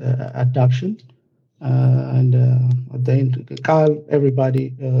create adoption. And at the end, Carl,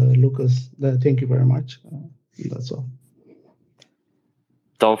 everybody, Lucas, thank you very much. That's all.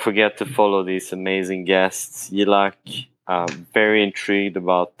 Don't forget to follow these amazing guests. Yilak, very intrigued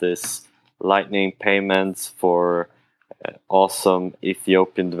about this Lightning payments for awesome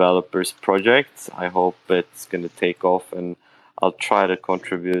Ethiopian developers project. I hope it's going to take off, and I'll try to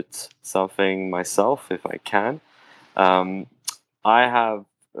contribute something myself if I can. I have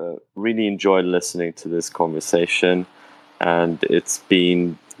really enjoyed listening to this conversation, and it's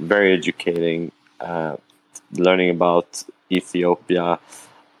been very educating, learning about Ethiopia.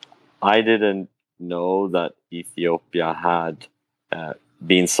 I didn't know that Ethiopia had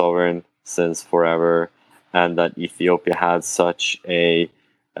been sovereign since forever, and that Ethiopia had such a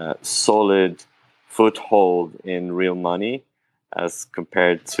solid foothold in real money as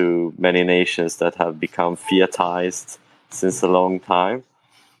compared to many nations that have become fiatized since a long time.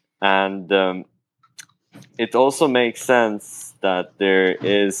 And it also makes sense that there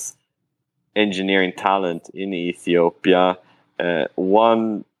is engineering talent in Ethiopia.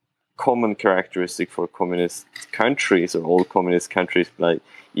 One common characteristic for communist countries, or old communist countries like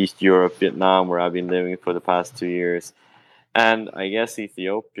East Europe, Vietnam, where I've been living for the past 2 years, and I guess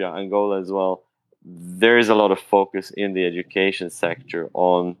Ethiopia, Angola as well, there is a lot of focus in the education sector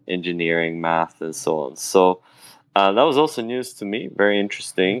on engineering, math, and so on. So that was also news to me, very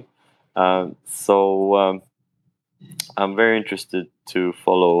interesting. So I'm very interested to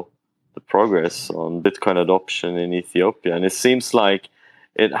follow the progress on Bitcoin adoption in Ethiopia. And it seems like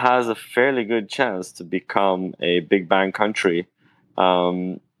it has a fairly good chance to become a big bang country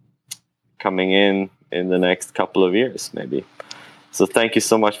coming in the next couple of years, maybe. So thank you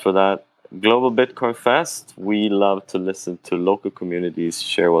so much for that. Global Bitcoin Fest, we love to listen to local communities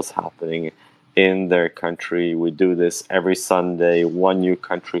share what's happening in their country. We do this every Sunday, one new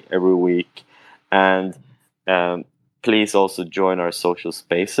country every week. And please also join our social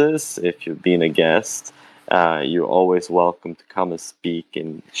spaces. If you've been a guest, you're always welcome to come and speak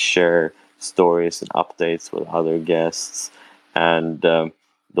and share stories and updates with other guests. And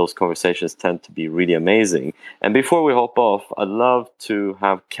those conversations tend to be really amazing. And before we hop off, I'd love to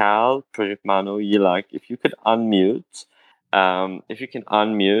have Cal, Project Manu, Yilak, if you could unmute.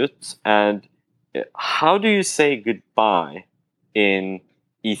 And how do you say goodbye in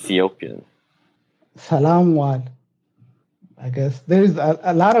Ethiopian? Salam wal. I guess there's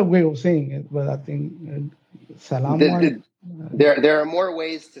a lot of ways of saying it, but I think salam wal. There are more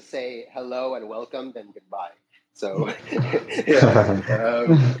ways to say hello and welcome than goodbye. So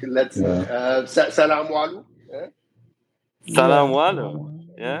let's salam walu. Salam walu.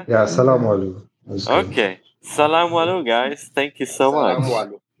 Yeah. Yeah, salam alaikum. Okay. Salam walu, guys. Thank you so Salam much.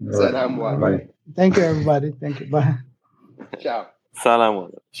 walu. Salam walu. Bye. Thank you, everybody. Thank you. Bye. Ciao. Salam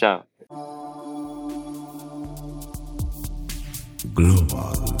walu. Ciao.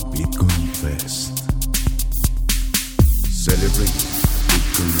 Global Bitcoin Fest. Celebrate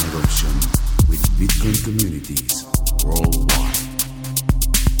Bitcoin adoption with Bitcoin communities worldwide.